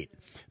great.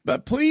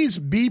 But please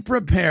be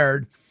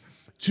prepared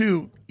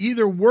to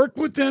either work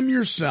with them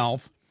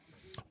yourself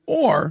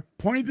or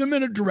point them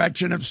in a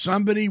direction of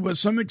somebody with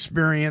some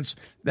experience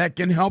that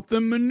can help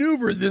them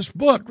maneuver this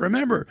book.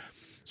 Remember,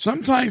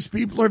 sometimes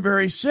people are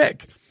very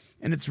sick,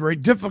 and it's very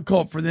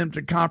difficult for them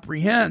to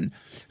comprehend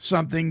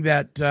something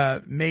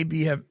that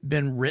maybe have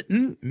been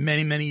written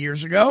many, many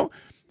years ago.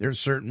 There's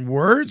certain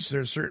words,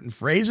 there's certain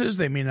phrases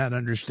they may not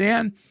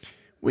understand.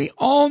 We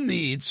all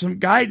need some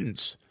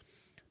guidance.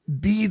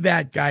 Be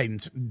that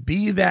guidance.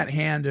 Be that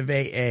hand of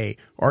AA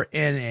or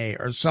NA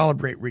or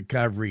Celebrate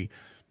Recovery.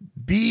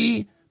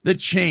 Be the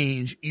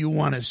change you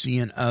want to see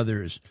in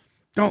others.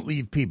 Don't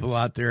leave people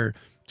out there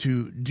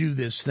to do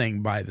this thing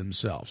by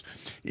themselves.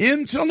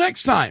 Until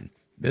next time,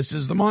 this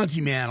is the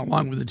Monty Man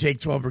along with the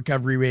Take 12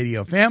 Recovery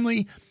Radio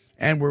family,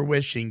 and we're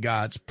wishing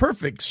God's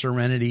perfect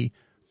serenity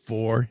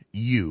for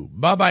you.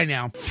 Bye-bye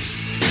now.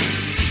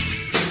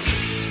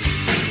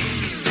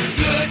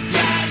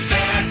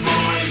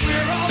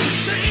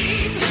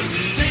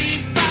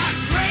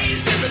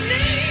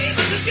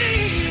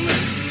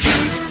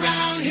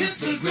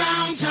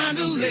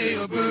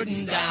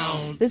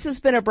 This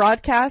has been a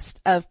broadcast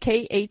of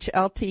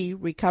KHLT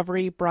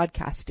Recovery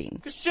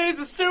Broadcasting. 'Cause she's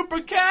a super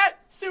cat,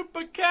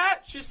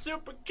 she's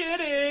super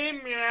kitty,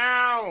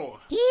 meow.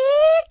 Yeah,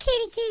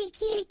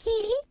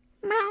 kitty,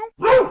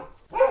 meow.